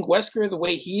 Because I think Wesker, the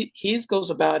way his goes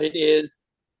about it is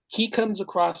he comes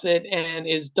across it and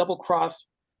is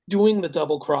doing the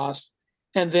double cross,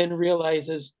 and then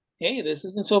realizes, hey, this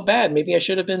isn't so bad. Maybe I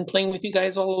should have been playing with you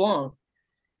guys all along.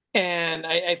 And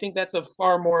I think that's a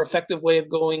far more effective way of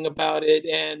going about it.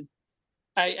 And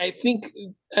I think,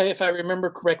 if I remember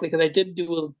correctly, because I did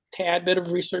do a tad bit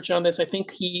of research on this, I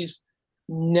think he's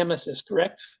Nemesis,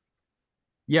 correct?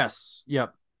 Yes.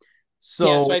 Yep.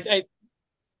 So I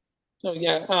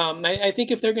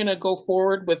think if they're going to go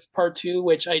forward with part 2,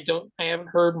 which I haven't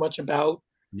heard much about,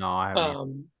 No, I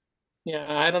haven't. Yeah,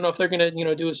 I don't know if they're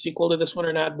gonna, do a sequel to this one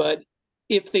or not, but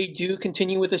if they do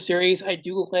continue with the series, I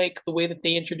do like the way that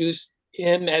they introduce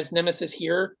him as Nemesis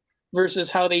here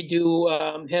versus how they do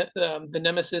the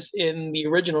Nemesis in the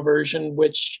original version,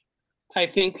 which I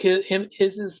think his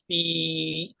is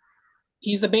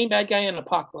he's the main bad guy in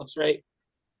Apocalypse, right?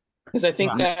 Because I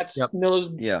think Yeah. Yep. that's Miller's,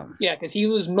 Yeah. yeah, because he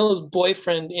was Miller's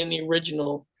boyfriend in the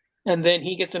original, and then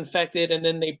he gets infected, and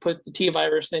then they put the T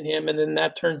virus in him, and then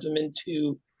that turns him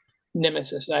into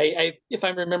Nemesis. If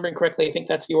I'm remembering correctly, I think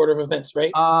that's the order of events,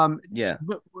 right? Yeah.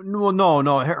 Well, no.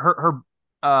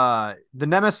 The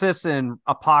Nemesis in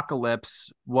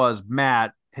Apocalypse was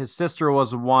Matt. His sister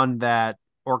was the one that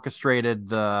orchestrated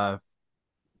trying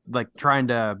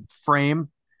to frame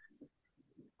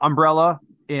Umbrella,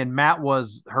 and Matt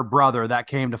was her brother that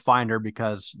came to find her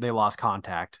because they lost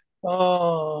contact.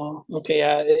 Oh,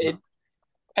 okay.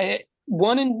 Yeah.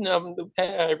 One and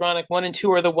ironic, one and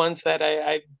two are the ones that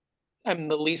I'm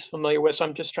the least familiar with, so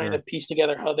I'm just trying to piece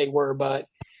together how they were. But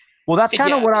Well, that's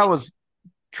kind of yeah, what I was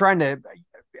trying to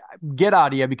get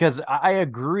out of you, because I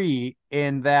agree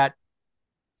in that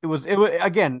it was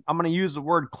again, I'm going to use the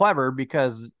word clever,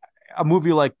 because a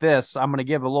movie like this, I'm going to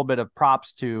give a little bit of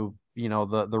props to,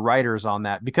 the writers on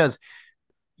that, because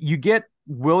you get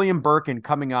William Birkin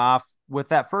coming off with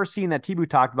that first scene that Tibu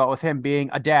talked about, with him being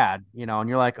a dad, and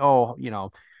you're like, oh,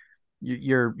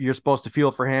 you're supposed to feel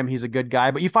for him. He's a good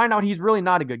guy, but you find out he's really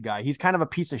not a good guy. He's kind of a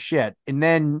piece of shit. And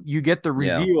then you get the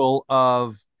reveal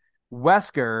of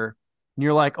Wesker, and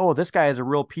you're like, oh, this guy is a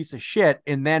real piece of shit.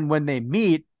 And then when they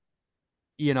meet,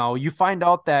 you find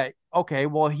out that, okay,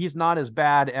 well, he's not as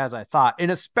bad as I thought. And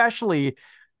especially,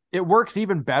 it works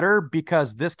even better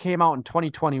because this came out in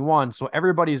 2021. So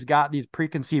everybody's got these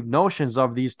preconceived notions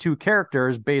of these two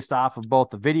characters based off of both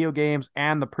the video games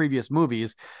and the previous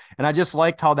movies. And I just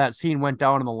liked how that scene went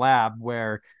down in the lab,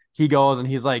 where he goes and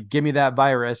he's like, give me that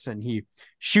virus. And he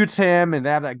shoots him, and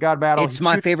that God battle. It's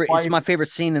my favorite. It's my favorite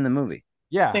scene in the movie.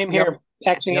 Yeah. Same here.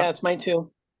 Actually, yeah, it's mine too.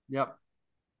 Yep.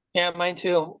 Yeah, mine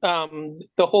too.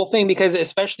 The whole thing, because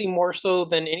especially more so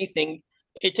than anything,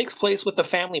 it takes place with the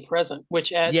family present,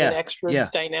 which adds an extra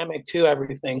dynamic to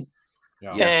everything.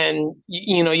 Yeah. And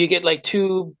you get like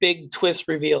two big twist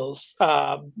reveals.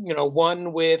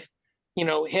 One with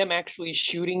him actually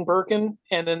shooting Birkin,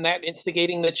 and then that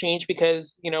instigating the change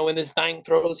because in his dying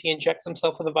throes he injects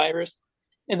himself with a virus,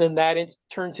 and then that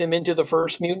turns him into the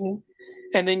first mutant.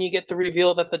 And then you get the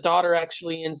reveal that the daughter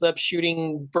actually ends up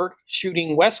shooting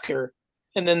Wesker,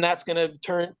 and then that's going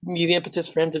to be the impetus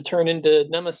for him to turn into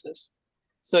Nemesis.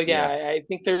 So I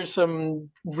think there's some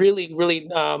really, really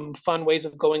fun ways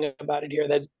of going about it here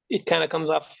that it kind of comes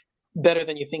off better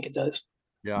than you think it does.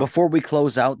 Yeah. Before we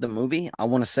close out the movie, I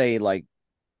want to say, like,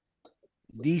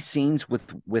 these scenes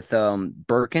with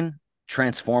Birkin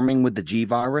transforming with the G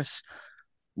virus,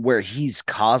 where he's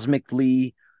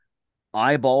cosmically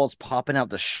eyeballs popping out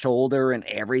the shoulder and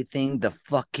everything, the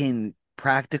fucking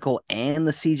practical and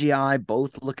the CGI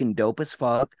both looking dope as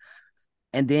fuck.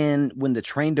 And then when the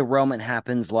train derailment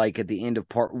happens, like at the end of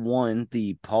part one,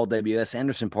 the Paul W.S.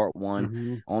 Anderson part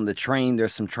one, on the train,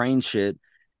 there's some train shit,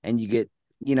 and you get,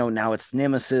 now it's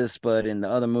Nemesis, but in the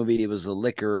other movie it was a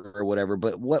liquor or whatever.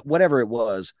 But whatever it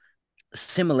was,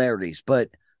 similarities. But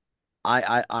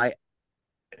I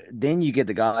then you get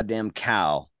the goddamn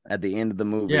cow at the end of the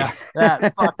movie. Yeah,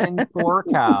 that fucking poor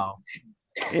cow.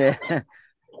 Yeah.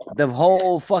 The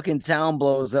whole fucking town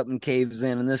blows up and caves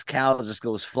in, and this cow just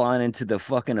goes flying into the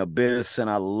fucking abyss, and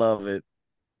I love it.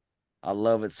 I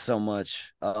love it so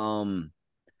much. I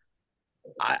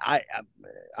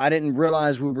didn't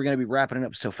realize we were going to be wrapping it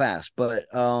up so fast, but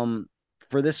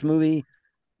for this movie,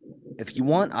 if you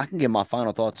want, I can give my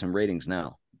final thoughts and ratings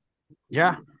now.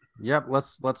 Yeah. Yep.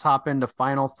 Let's hop into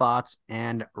final thoughts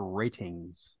and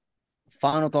ratings.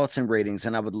 Final thoughts and ratings,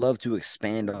 and I would love to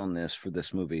expand on this for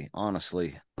this movie,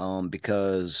 honestly,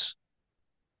 because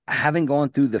having gone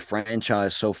through the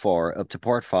franchise so far up to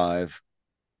part 5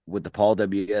 with the Paul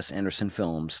W.S. Anderson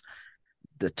films,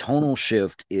 the tonal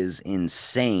shift is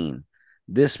insane.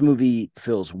 This movie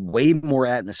feels way more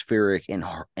atmospheric and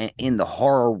in the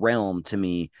horror realm to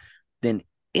me than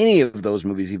any of those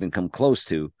movies even come close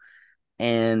to.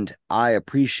 And I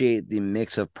appreciate the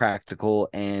mix of practical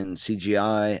and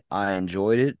CGI. I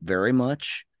enjoyed it very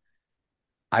much.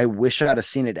 I wish I'd have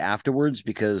seen it afterwards,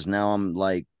 because now I'm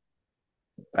like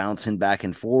bouncing back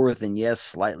and forth and yes,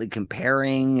 slightly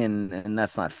comparing, and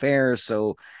that's not fair.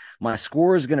 So my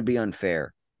score is going to be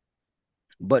unfair.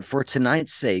 But for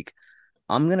tonight's sake,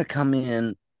 I'm going to come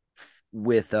in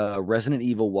with Resident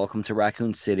Evil Welcome to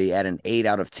Raccoon City at an 8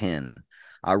 out of 10.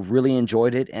 I really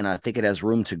enjoyed it, and I think it has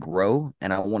room to grow,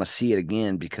 and I want to see it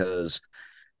again because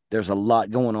there's a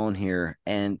lot going on here.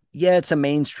 And yeah, it's a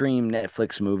mainstream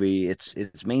Netflix movie.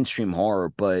 It's mainstream horror,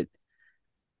 but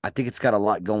I think it's got a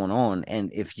lot going on.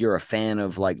 And if you're a fan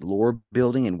of like lore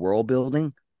building and world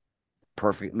building,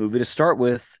 perfect movie to start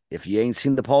with. If you ain't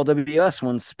seen the Paul W.S.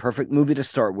 ones, perfect movie to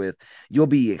start with. You'll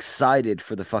be excited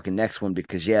for the fucking next one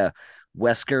because yeah,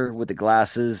 Wesker with the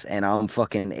glasses and I'm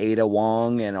fucking Ada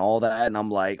Wong and all that. And I'm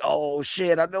like, oh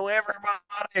shit, I know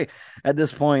everybody at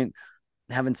this point.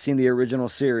 Haven't seen the original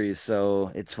series,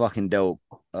 so it's fucking dope.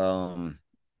 8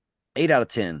 out of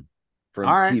 10 All from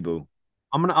right. T-Boo.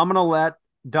 I'm gonna let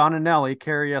Don Anelli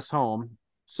carry us home.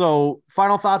 So,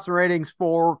 final thoughts and ratings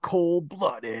for Cold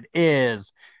Blooded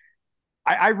is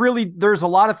I really there's a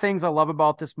lot of things I love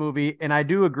about this movie, and I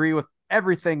do agree with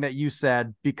everything that you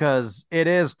said because it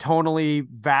is tonally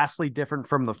vastly different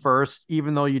from the first,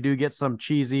 even though you do get some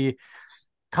cheesy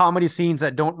comedy scenes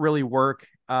that don't really work.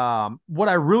 What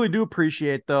I really do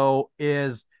appreciate though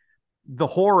is the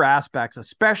horror aspects,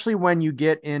 especially when you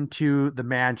get into the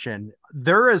mansion.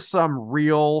 There is some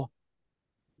real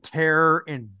terror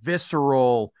and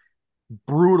visceral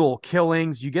brutal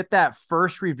killings. You get that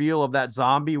first reveal of that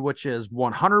zombie, which is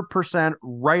 100%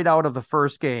 right out of the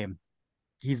first game.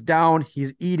 He's down,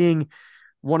 he's eating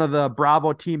one of the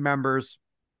Bravo team members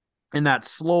in that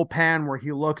slow pan where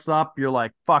he looks up. You're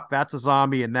like, fuck, that's a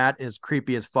zombie. And that is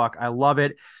creepy as fuck. I love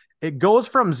it. It goes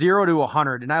from 0 to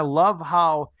 100. And I love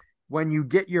how when you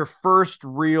get your first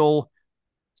real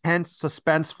tense,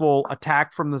 suspenseful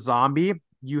attack from the zombie,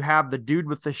 you have the dude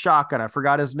with the shotgun. I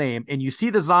forgot his name. And you see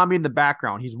the zombie in the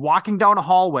background. He's walking down a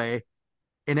hallway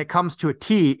and it comes to a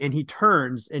T and he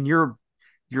turns and you're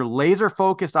laser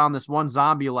focused on this one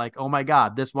zombie, like, oh my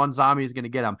God, this one zombie is going to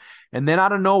get him. And then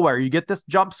out of nowhere, you get this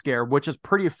jump scare, which is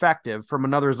pretty effective from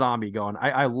another zombie going.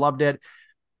 I loved it.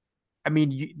 I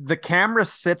mean, the camera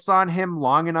sits on him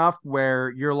long enough where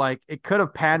you're like, it could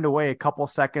have panned away a couple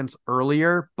seconds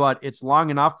earlier, but it's long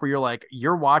enough where you're like,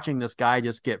 you're watching this guy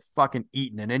just get fucking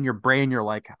eaten. And in your brain, you're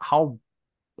like, how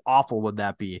awful would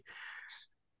that be?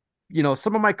 You know,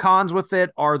 some of my cons with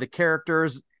it are the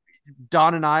characters.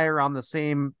 Don and I are on the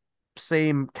same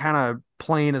kind of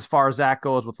plane as far as that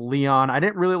goes with Leon. I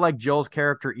didn't really like Jill's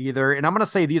character either. And I'm going to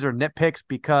say these are nitpicks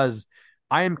because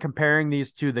I am comparing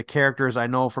these to the characters I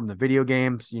know from the video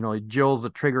games. You know, Jill's a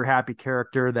trigger happy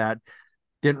character that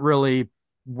didn't really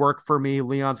work for me.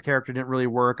 Leon's character didn't really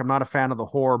work. I'm not a fan of the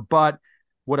horror, but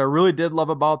what I really did love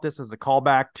about this is a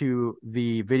callback to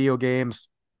the video games,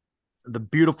 the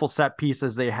beautiful set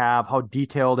pieces they have, how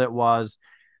detailed it was.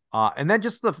 And then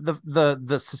just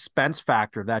the suspense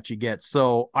factor that you get.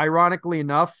 So ironically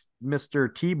enough,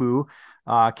 Mr. T-Boo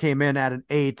came in at an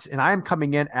 8, and I am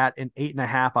coming in at an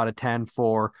 8.5 out of 10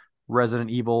 for Resident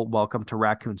Evil Welcome to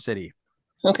Raccoon City.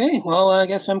 Okay, well, I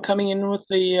guess I'm coming in with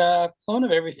the clone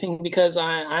of everything because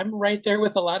I'm right there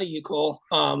with a lot of you, Cole.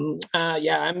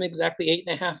 Yeah, I'm exactly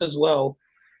 8.5 as well.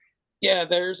 Yeah,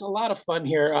 there's a lot of fun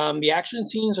here. The action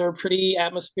scenes are pretty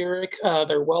atmospheric.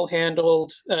 They're well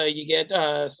handled. You get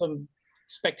some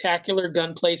spectacular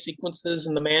gunplay sequences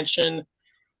in the mansion.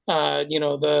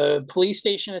 The police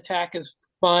station attack is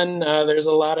fun. There's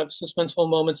a lot of suspenseful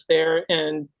moments there,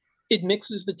 and it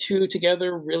mixes the two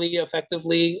together really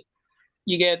effectively.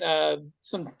 You get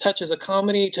some touches of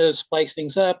comedy to spice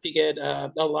things up. You get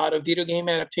a lot of video game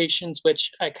adaptations,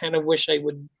 which I kind of wish I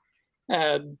would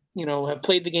have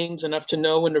played the games enough to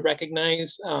know and to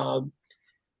recognize. I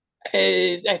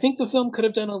think the film could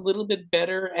have done a little bit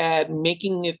better at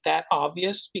making it that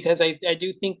obvious because I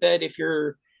do think that if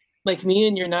you're like me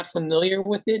and you're not familiar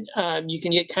with it, you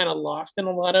can get kind of lost in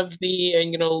a lot of the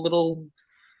little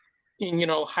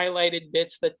highlighted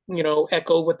bits that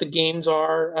echo what the games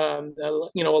are. A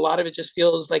lot of it just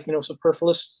feels like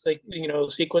superfluous, like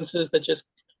sequences that just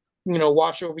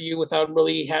wash over you without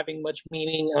really having much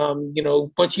meaning.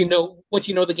 Once you know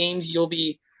the games, you'll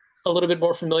be a little bit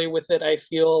more familiar with it. I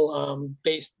feel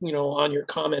based on your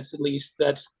comments at least.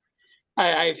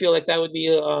 I feel like that would be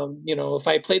if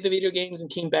I played the video games and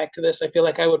came back to this, I feel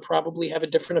like I would probably have a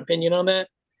different opinion on that.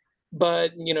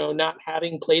 But not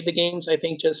having played the games, I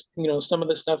think just some of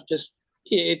the stuff just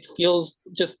it feels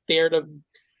just there to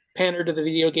pander to the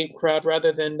video game crowd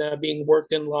rather than being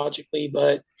worked in logically.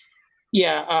 But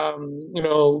yeah,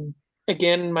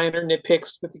 again, minor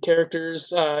nitpicks with the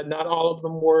characters. Not all of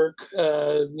them work.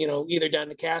 Either down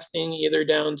to casting, either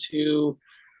down to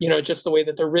just the way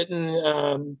that they're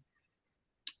written.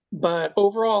 But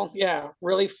overall, yeah,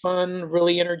 really fun,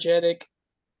 really energetic,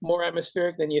 more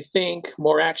atmospheric than you think,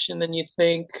 more action than you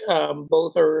think.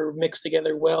 Both are mixed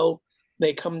together well.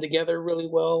 They come together really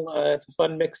well. It's a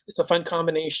fun mix. It's a fun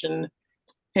combination.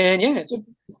 And yeah, it's a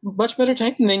much better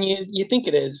time than you think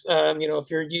it is. If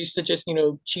you're used to just,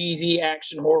 cheesy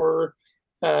action horror,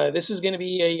 this is going to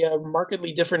be a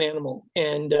markedly different animal.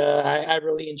 And I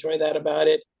really enjoy that about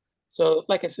it. So,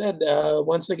 like I said,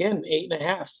 once again,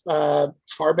 8.5,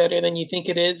 far better than you think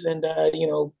it is. And,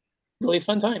 really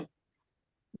fun time.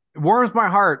 It warms my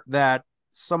heart that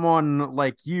someone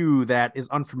like you that is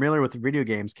unfamiliar with the video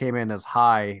games came in as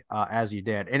high as you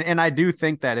did. And I do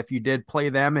think that if you did play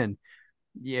them and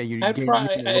yeah, you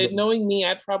knowing me,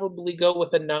 I'd probably go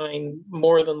with a 9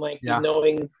 more than likely,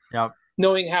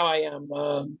 knowing how I am.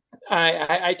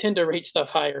 I tend to rate stuff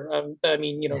higher.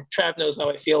 Trav knows how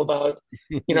I feel about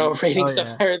rating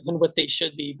stuff higher than what they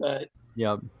should be. But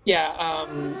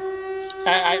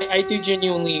I do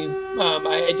genuinely,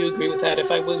 I do agree with that.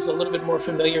 If I was a little bit more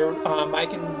familiar, I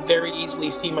can very easily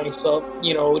see myself,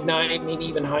 9, maybe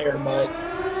even higher. But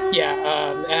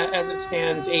as it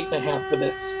stands, 8.5 for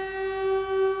this.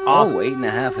 Awesome.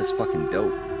 8.5 is fucking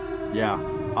dope. Yeah,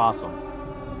 awesome.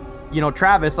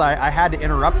 Travis, I had to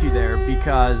interrupt you there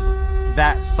because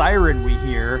that siren we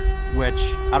hear, which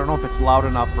I don't know if it's loud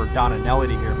enough for Don Anelli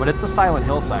to hear, but it's a Silent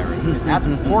Hill siren. And that's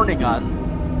warning us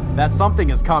that something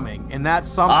is coming, and that's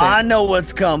something. I know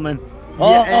what's coming.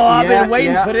 I've been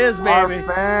waiting for this, baby. Our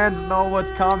fans know what's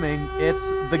coming.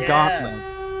 It's the Gauntlet.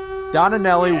 Don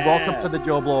Anelli, welcome to the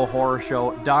Joe Blow Horror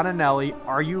Show. Don Anelli,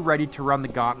 are you ready to run the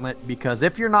gauntlet? Because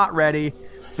if you're not ready,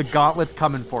 the gauntlet's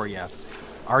coming for you.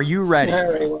 Are you ready?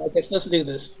 All right, well, I guess let's do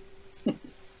this.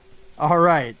 All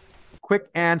right. Quick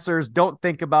answers. Don't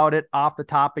think about it off the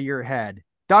top of your head.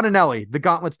 Don Anelli, the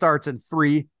gauntlet starts in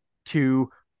 3, 2,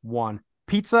 1.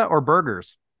 Pizza or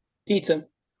burgers? Pizza.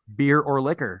 Beer or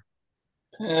liquor?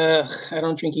 I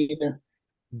don't drink either.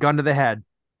 Gun to the head?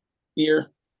 Beer.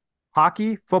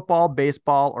 Hockey, football,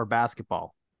 baseball, or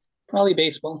basketball? Probably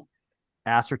baseball.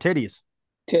 Ass or titties?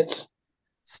 Tits.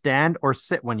 Stand or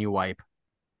sit when you wipe?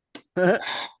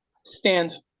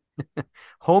 Stand.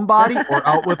 Homebody or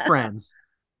out with friends?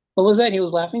 What was that? He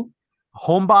was laughing?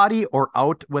 Homebody or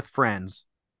out with friends?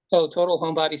 Oh, total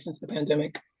homebody since the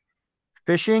pandemic.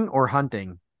 Fishing or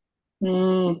hunting?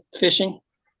 Fishing.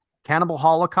 Cannibal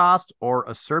Holocaust or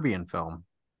a Serbian film?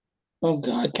 Oh,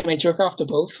 God. Can I jerk off to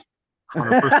both?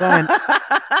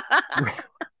 100%.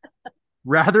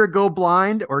 Rather go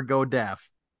blind or go deaf?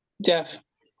 Deaf.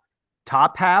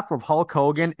 Top half of Hulk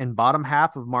Hogan and bottom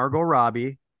half of Margot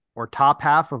Robbie, or top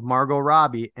half of Margot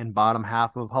Robbie and bottom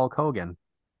half of Hulk Hogan?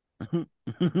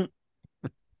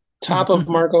 Top of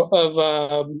Margot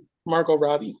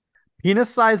Robbie.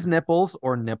 Penis-sized nipples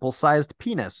or nipple-sized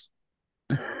penis?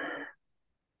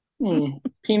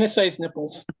 Penis-sized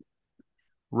nipples.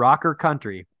 Rock or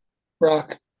country?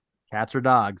 Rock. Cats or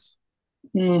dogs?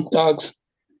 Dogs.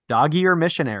 Doggy or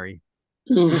missionary?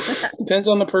 Oof. Depends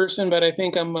on the person, but I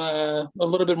think I'm a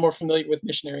little bit more familiar with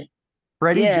missionary.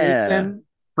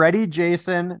 Freddy,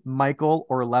 Jason, Michael,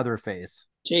 or Leatherface?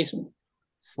 Jason.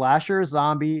 Slasher,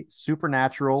 zombie,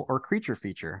 supernatural, or creature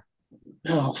feature?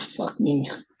 Oh, fuck me.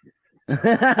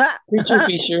 Creature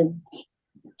feature.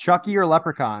 Chucky or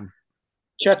leprechaun?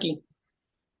 Chucky.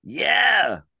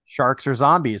 Yeah. Sharks or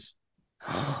zombies?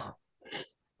 Oh.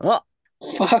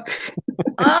 Fuck.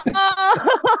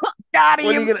 Got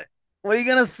him. What are you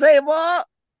gonna say, Bob?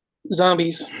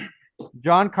 Zombies.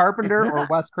 John Carpenter or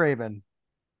Wes Craven?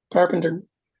 Carpenter.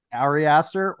 Ari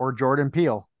Aster or Jordan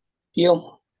Peele?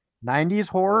 Peele. 90s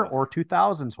horror or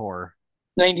 2000s horror?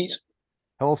 90s.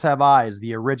 Hills Have Eyes,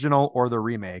 the original or the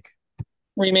remake?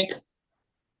 Remake.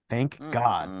 Thank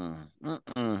God.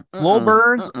 Slow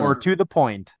burns or to the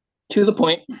point? To the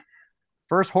point.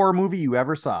 First horror movie you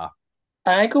ever saw?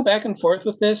 I go back and forth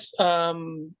with this.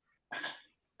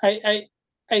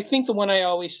 I think the one I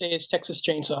always say is Texas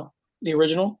Chainsaw, the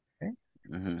original.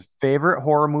 Okay. Favorite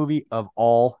horror movie of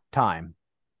all time?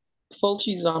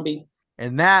 Fulci Zombie.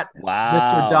 And that,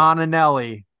 Mr. Don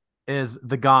Anelli, is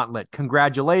the Gauntlet.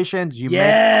 Congratulations. You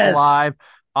made it alive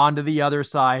onto the other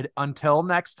side. Until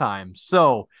next time.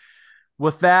 So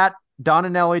with that, Don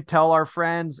Anelli, tell our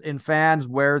friends and fans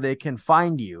where they can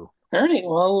find you. All right.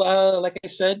 Well, like I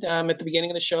said at the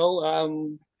beginning of the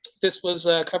show, this was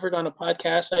covered on a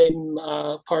podcast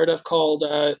I'm part of called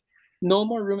No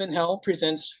More Room in Hell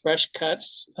Presents Fresh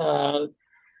Cuts,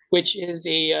 which is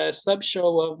a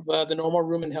sub-show of the No More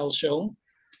Room in Hell show.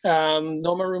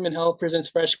 No More Room in Hell Presents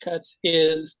Fresh Cuts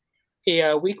is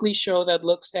a weekly show that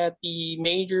looks at the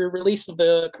major release of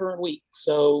the current week.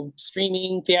 So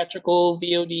streaming, theatrical,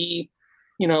 VOD,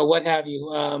 what have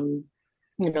you.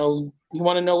 You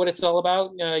want to know what it's all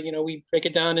about? We break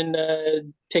it down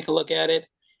and take a look at it.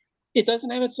 It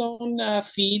doesn't have its own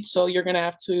feed, so you're going to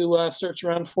have to search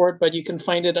around for it, but you can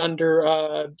find it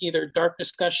under either Dark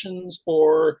Discussions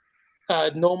or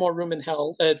No More Room in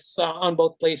Hell. It's on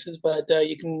both places, but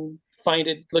you can find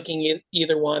it looking at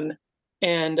either one.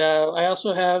 And I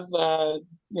also have,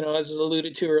 as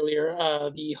alluded to earlier,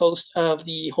 the host of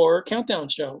the Horror Countdown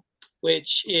Show,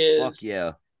 which is Fuck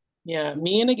yeah. Yeah,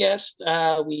 me and a guest,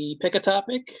 we pick a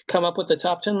topic, come up with a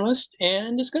top 10 list,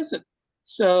 and discuss it.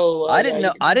 So I didn't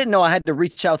know. I didn't know I had to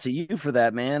reach out to you for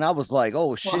that, man. I was like,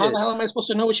 oh shit. Well, how the hell am I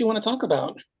supposed to know what you want to talk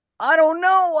about? I don't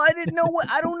know. I didn't know what.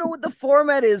 I don't know what the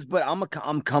format is, but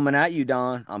I'm coming at you,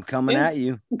 Don. I'm coming at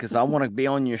you because I want to be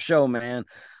on your show, man.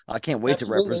 I can't wait to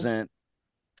represent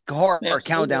Horror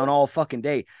Countdown all fucking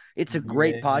day. It's a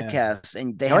great podcast,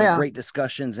 and they have great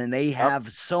discussions, and they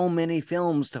have so many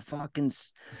films to fucking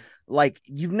like.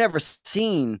 You've never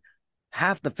seen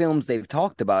half the films they've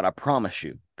talked about. I promise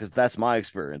you, because that's my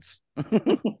experience. Like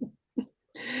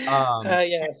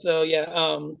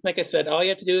I said, all you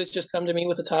have to do is just come to me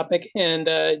with a topic, and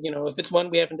if it's one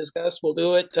we haven't discussed, we'll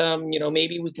do it.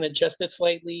 Maybe we can adjust it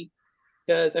slightly,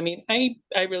 because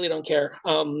I really don't care.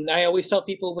 I always tell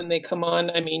people when they come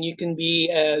on, you can be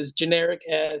as generic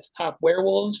as top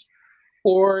werewolves,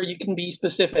 or you can be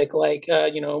specific, like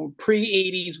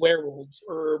pre-80s werewolves,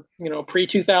 or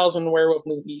pre-2000 werewolf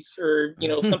movies, or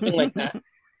something like that.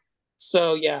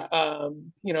 So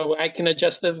I can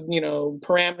adjust the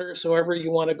parameters however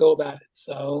you want to go about it.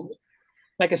 So,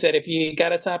 like I said, if you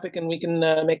got a topic and we can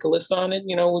make a list on it,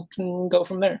 we can go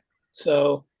from there.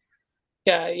 So,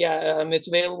 it's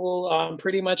available on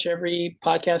pretty much every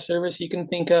podcast service you can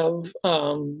think of.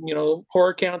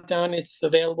 Horror Countdown, it's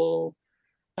available.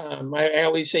 I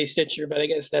always say Stitcher, but I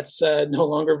guess that's no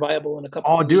longer viable in a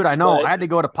couple. Oh, dude, I know. I had to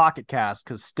go to Pocket Cast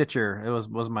because Stitcher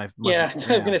was my. I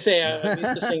was gonna say I'm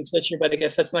used to saying Stitcher, but I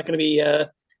guess that's not going to be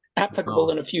applicable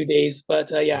in a few days.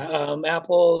 But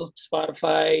Apple,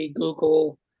 Spotify,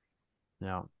 Google,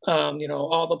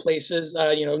 all the places.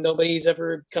 Nobody's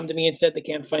ever come to me and said they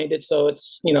can't find it, so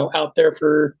it's out there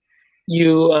for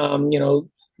you.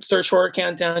 Search Horror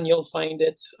Countdown, you'll find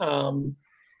it.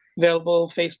 Available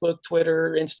Facebook,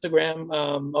 Twitter, Instagram.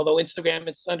 Although Instagram,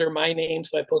 it's under my name,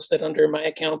 so I post it under my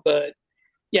account. But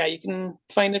you can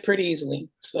find it pretty easily.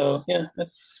 So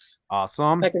that's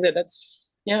awesome. Like I said,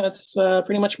 that's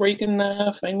pretty much where you can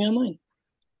find me online.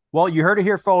 Well, you heard it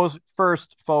here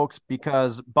first, folks,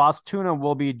 because Boss Tuna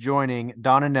will be joining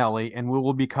Don Anelli, and we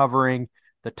will be covering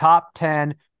the top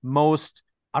 10 most,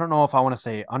 I don't know if I want to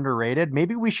say underrated.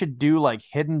 Maybe we should do like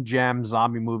hidden gem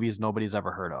zombie movies nobody's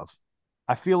ever heard of.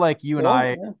 I feel like you and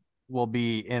I will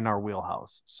be in our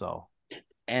wheelhouse. So,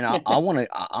 and I'm going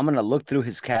to look through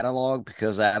his catalog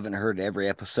because I haven't heard every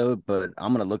episode, but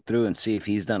I'm going to look through and see if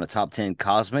he's done a top 10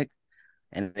 cosmic.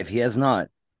 And if he has not,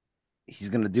 he's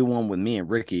going to do one with me and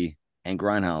Ricky and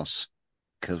Grindhouse,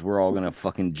 because we're all going to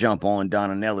fucking jump on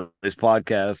Don Anelli's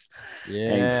podcast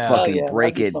and fucking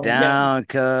break it down.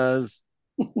 Cause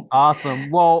awesome.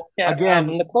 Well, again,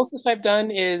 the closest I've done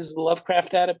is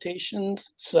Lovecraft adaptations.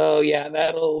 So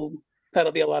that'll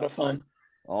be a lot of fun.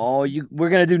 Oh, we're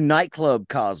gonna do Nightclub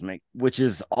Cosmic, which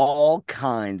is all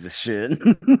kinds of shit.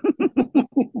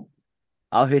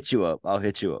 I'll hit you up.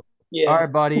 Yeah. All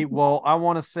right, buddy. Well, I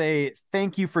want to say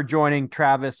thank you for joining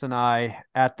Travis and I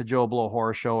at the Joe Blow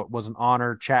Horror Show. It was an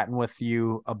honor chatting with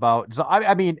you about.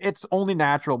 It's only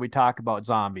natural we talk about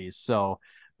zombies. So.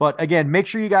 But again, make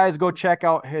sure you guys go check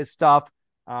out his stuff.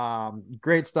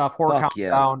 Great stuff. Horror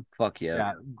Countdown. Fuck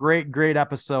yeah. Great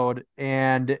episode.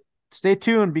 And stay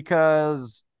tuned,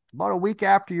 because about a week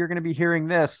after you're going to be hearing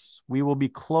this, we will be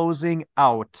closing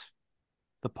out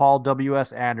the Paul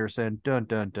W.S. Anderson. Dun,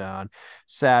 dun, dun.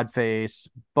 Sad face.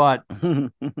 But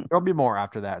there'll be more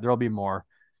after that. There'll be more.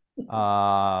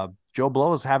 Joe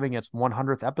Blow is having its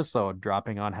 100th episode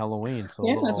dropping on Halloween. So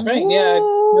that's right. Yeah,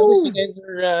 I noticed you guys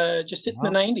are just hitting the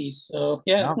 90s. So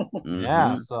yeah.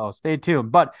 So stay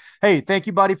tuned. But hey, thank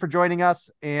you, buddy, for joining us.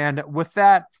 And with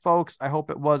that, folks, I hope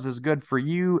it was as good for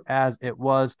you as it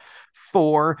was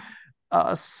for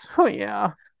us. Oh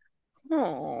yeah.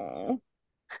 That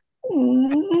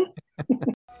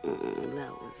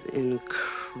was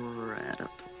incredible.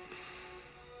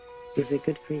 Is it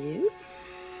good for you?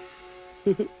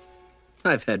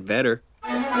 I've had better.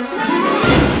 I've had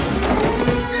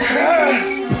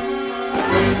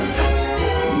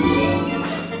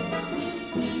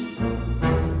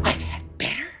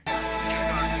better.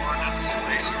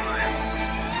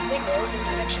 Windows and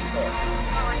connection course.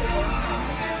 Power controls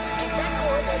covered. Exact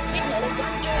coordinate channel in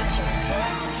that direction.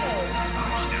 Lost control.